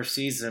Passover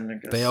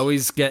season. It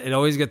always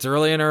gets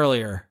early and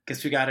earlier.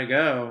 Guess we gotta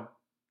go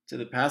to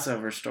the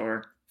Passover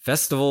store.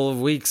 Festival of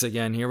Weeks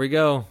again. Here we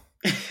go.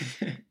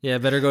 Yeah,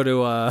 better go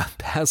to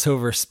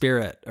Passover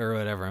Spirit or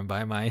whatever and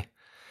buy my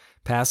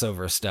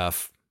Passover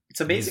stuff.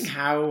 It's amazing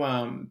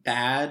how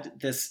bad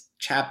this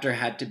chapter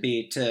had to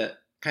be to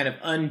kind of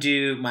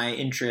undo my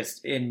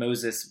interest in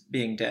Moses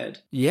being dead.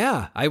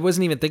 Yeah, I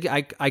wasn't even thinking.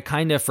 I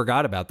kind of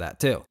forgot about that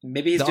too.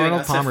 Maybe he's the doing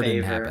Arnold us Palmer a favor.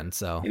 didn't happen,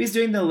 so maybe he's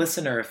doing the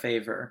listener a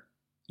favor.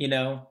 You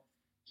know,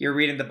 you're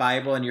reading the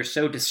Bible and you're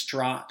so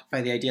distraught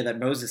by the idea that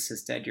Moses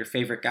is dead, your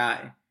favorite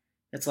guy.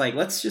 It's like,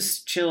 let's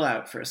just chill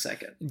out for a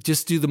second.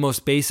 Just do the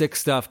most basic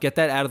stuff. Get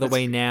that out of the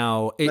way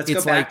now. Let's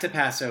go back to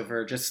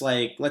Passover. Just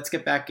like, let's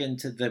get back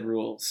into the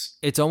rules.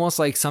 It's almost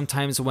like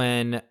sometimes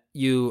when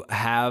you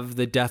have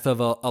the death of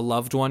a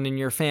loved one in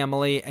your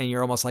family and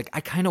you're almost like, I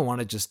kind of want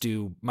to just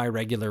do my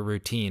regular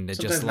routine. To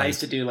Sometimes just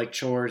nice to do like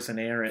chores and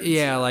errands.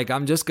 Yeah, like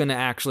I'm just going to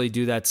actually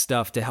do that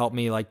stuff to help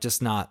me like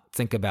just not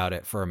think about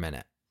it for a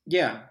minute.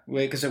 Yeah,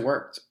 because it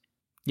worked.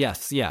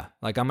 Yes, yeah.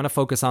 Like I'm going to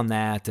focus on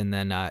that, and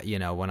then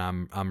when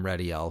I'm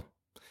ready, I'll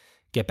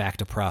get back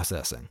to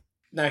processing.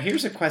 Now,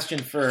 here's a question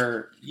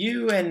for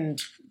you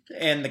and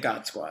the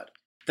God Squad.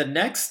 The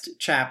next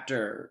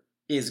chapter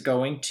is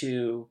going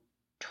to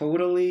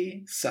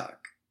totally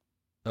suck.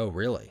 Oh,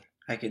 really?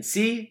 I can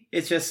see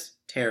it's just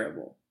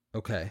terrible.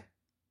 Okay.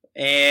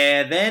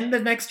 And then the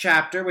next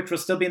chapter, which will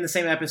still be in the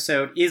same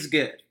episode, is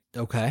good.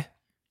 Okay.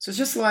 So it's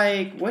just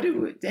like, what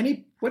do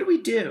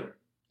we do?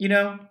 You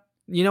know?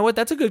 You know what?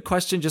 That's a good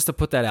question just to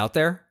put that out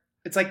there.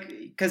 It's like,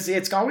 because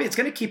it's going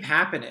to keep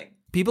happening.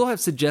 People have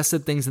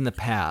suggested things in the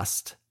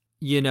past.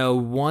 You know,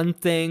 one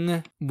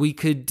thing we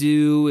could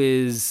do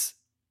is,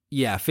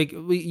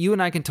 you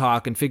and I can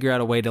talk and figure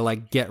out a way to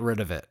like get rid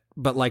of it,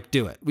 but like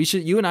do it.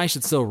 You and I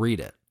should still read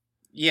it.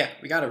 Yeah,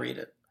 we got to read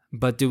it.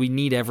 But do we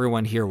need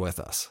everyone here with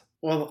us?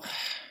 Well,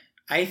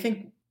 I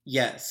think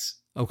yes.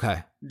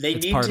 Okay. They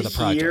it's need part to of the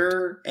project.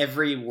 Hear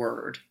every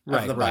word of the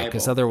Bible. Right,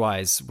 because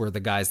otherwise we're the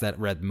guys that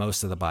read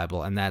most of the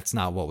Bible, and that's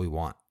not what we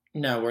want.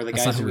 No, we're the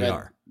that's guys who read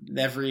are.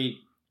 every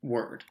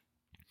word.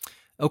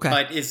 Okay.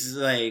 But it's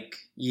like,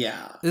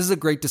 yeah. This is a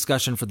great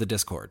discussion for the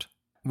Discord.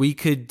 We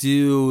could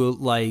do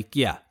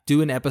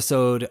do an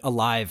episode, a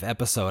live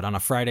episode on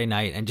a Friday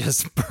night and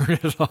just burn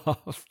it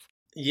off.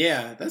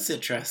 Yeah, that's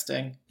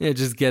interesting. Yeah,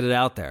 just get it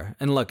out there.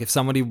 And look,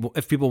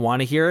 if people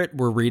want to hear it,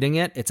 we're reading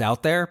it, it's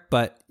out there,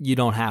 but you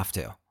don't have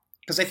to.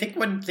 Because I think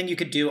one thing you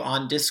could do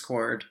on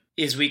Discord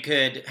is we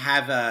could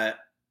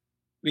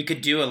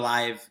do a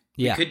live.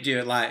 Yeah. We could do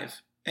it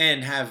live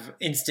and have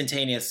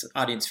instantaneous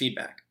audience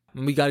feedback.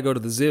 And we got to go to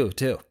the zoo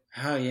too.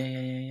 Oh,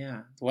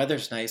 yeah. The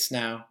weather's nice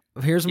now.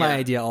 Here's my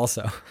idea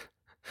also.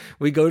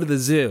 We go to the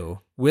zoo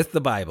with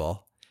the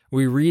Bible.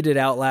 We read it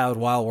out loud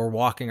while we're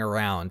walking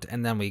around,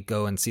 and then we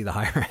go and see the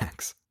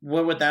hyrax.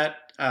 What would that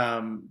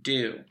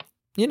do?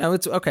 You know,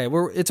 it's okay.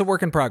 It's a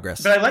work in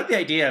progress. But I like the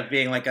idea of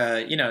being like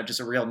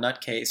just a real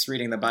nutcase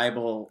reading the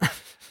Bible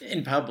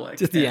in public.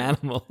 To the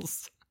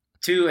animals.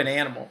 To an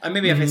animal.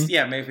 Maybe if we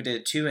did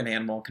it to an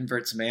animal,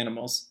 convert some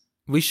animals.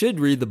 We should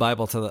read the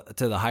Bible to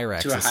the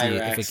hyrax to see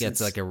hyrax, if it gets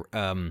like a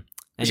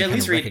we should at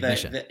least read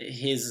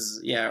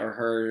his or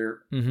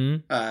her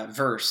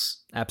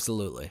verse.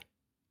 Absolutely.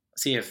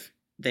 See if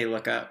they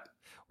look up.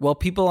 Well,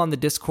 people on the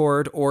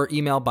Discord or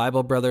email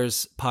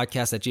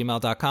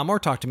BibleBrothersPodcast@gmail.com or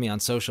talk to me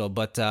on social,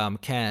 but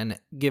can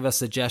give us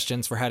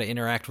suggestions for how to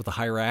interact with the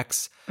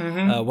hyrax,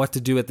 what to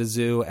do at the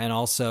zoo, and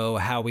also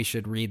how we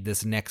should read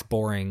this next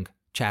boring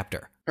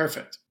chapter.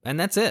 Perfect. And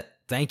that's it.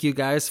 Thank you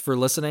guys for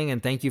listening,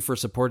 and thank you for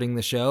supporting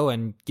the show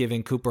and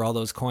giving Cooper all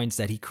those coins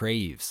that he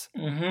craves.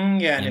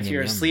 Yeah, and if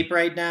you're asleep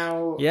right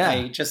now,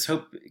 I just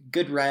hope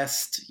good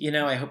rest.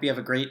 I hope you have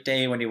a great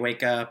day when you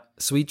wake up.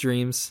 Sweet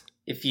dreams.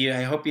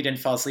 I hope you didn't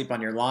fall asleep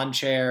on your lawn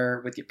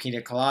chair with your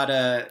pina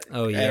colada.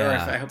 Oh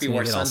yeah. I hope you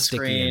wore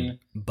sunscreen.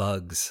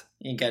 Bugs.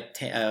 You get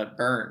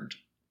burned.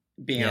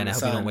 And I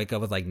hope you don't wake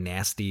up with like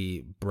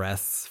nasty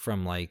breath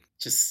from like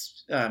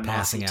just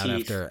passing out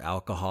teeth. after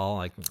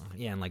alcohol,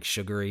 and like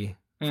sugary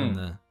from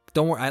the.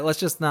 Don't worry. Let's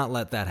just not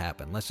let that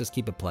happen. Let's just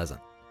keep it pleasant.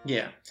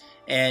 Yeah.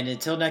 And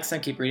until next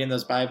time, keep reading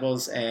those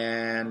Bibles.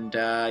 And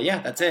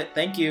that's it.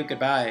 Thank you.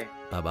 Goodbye.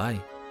 Bye-bye.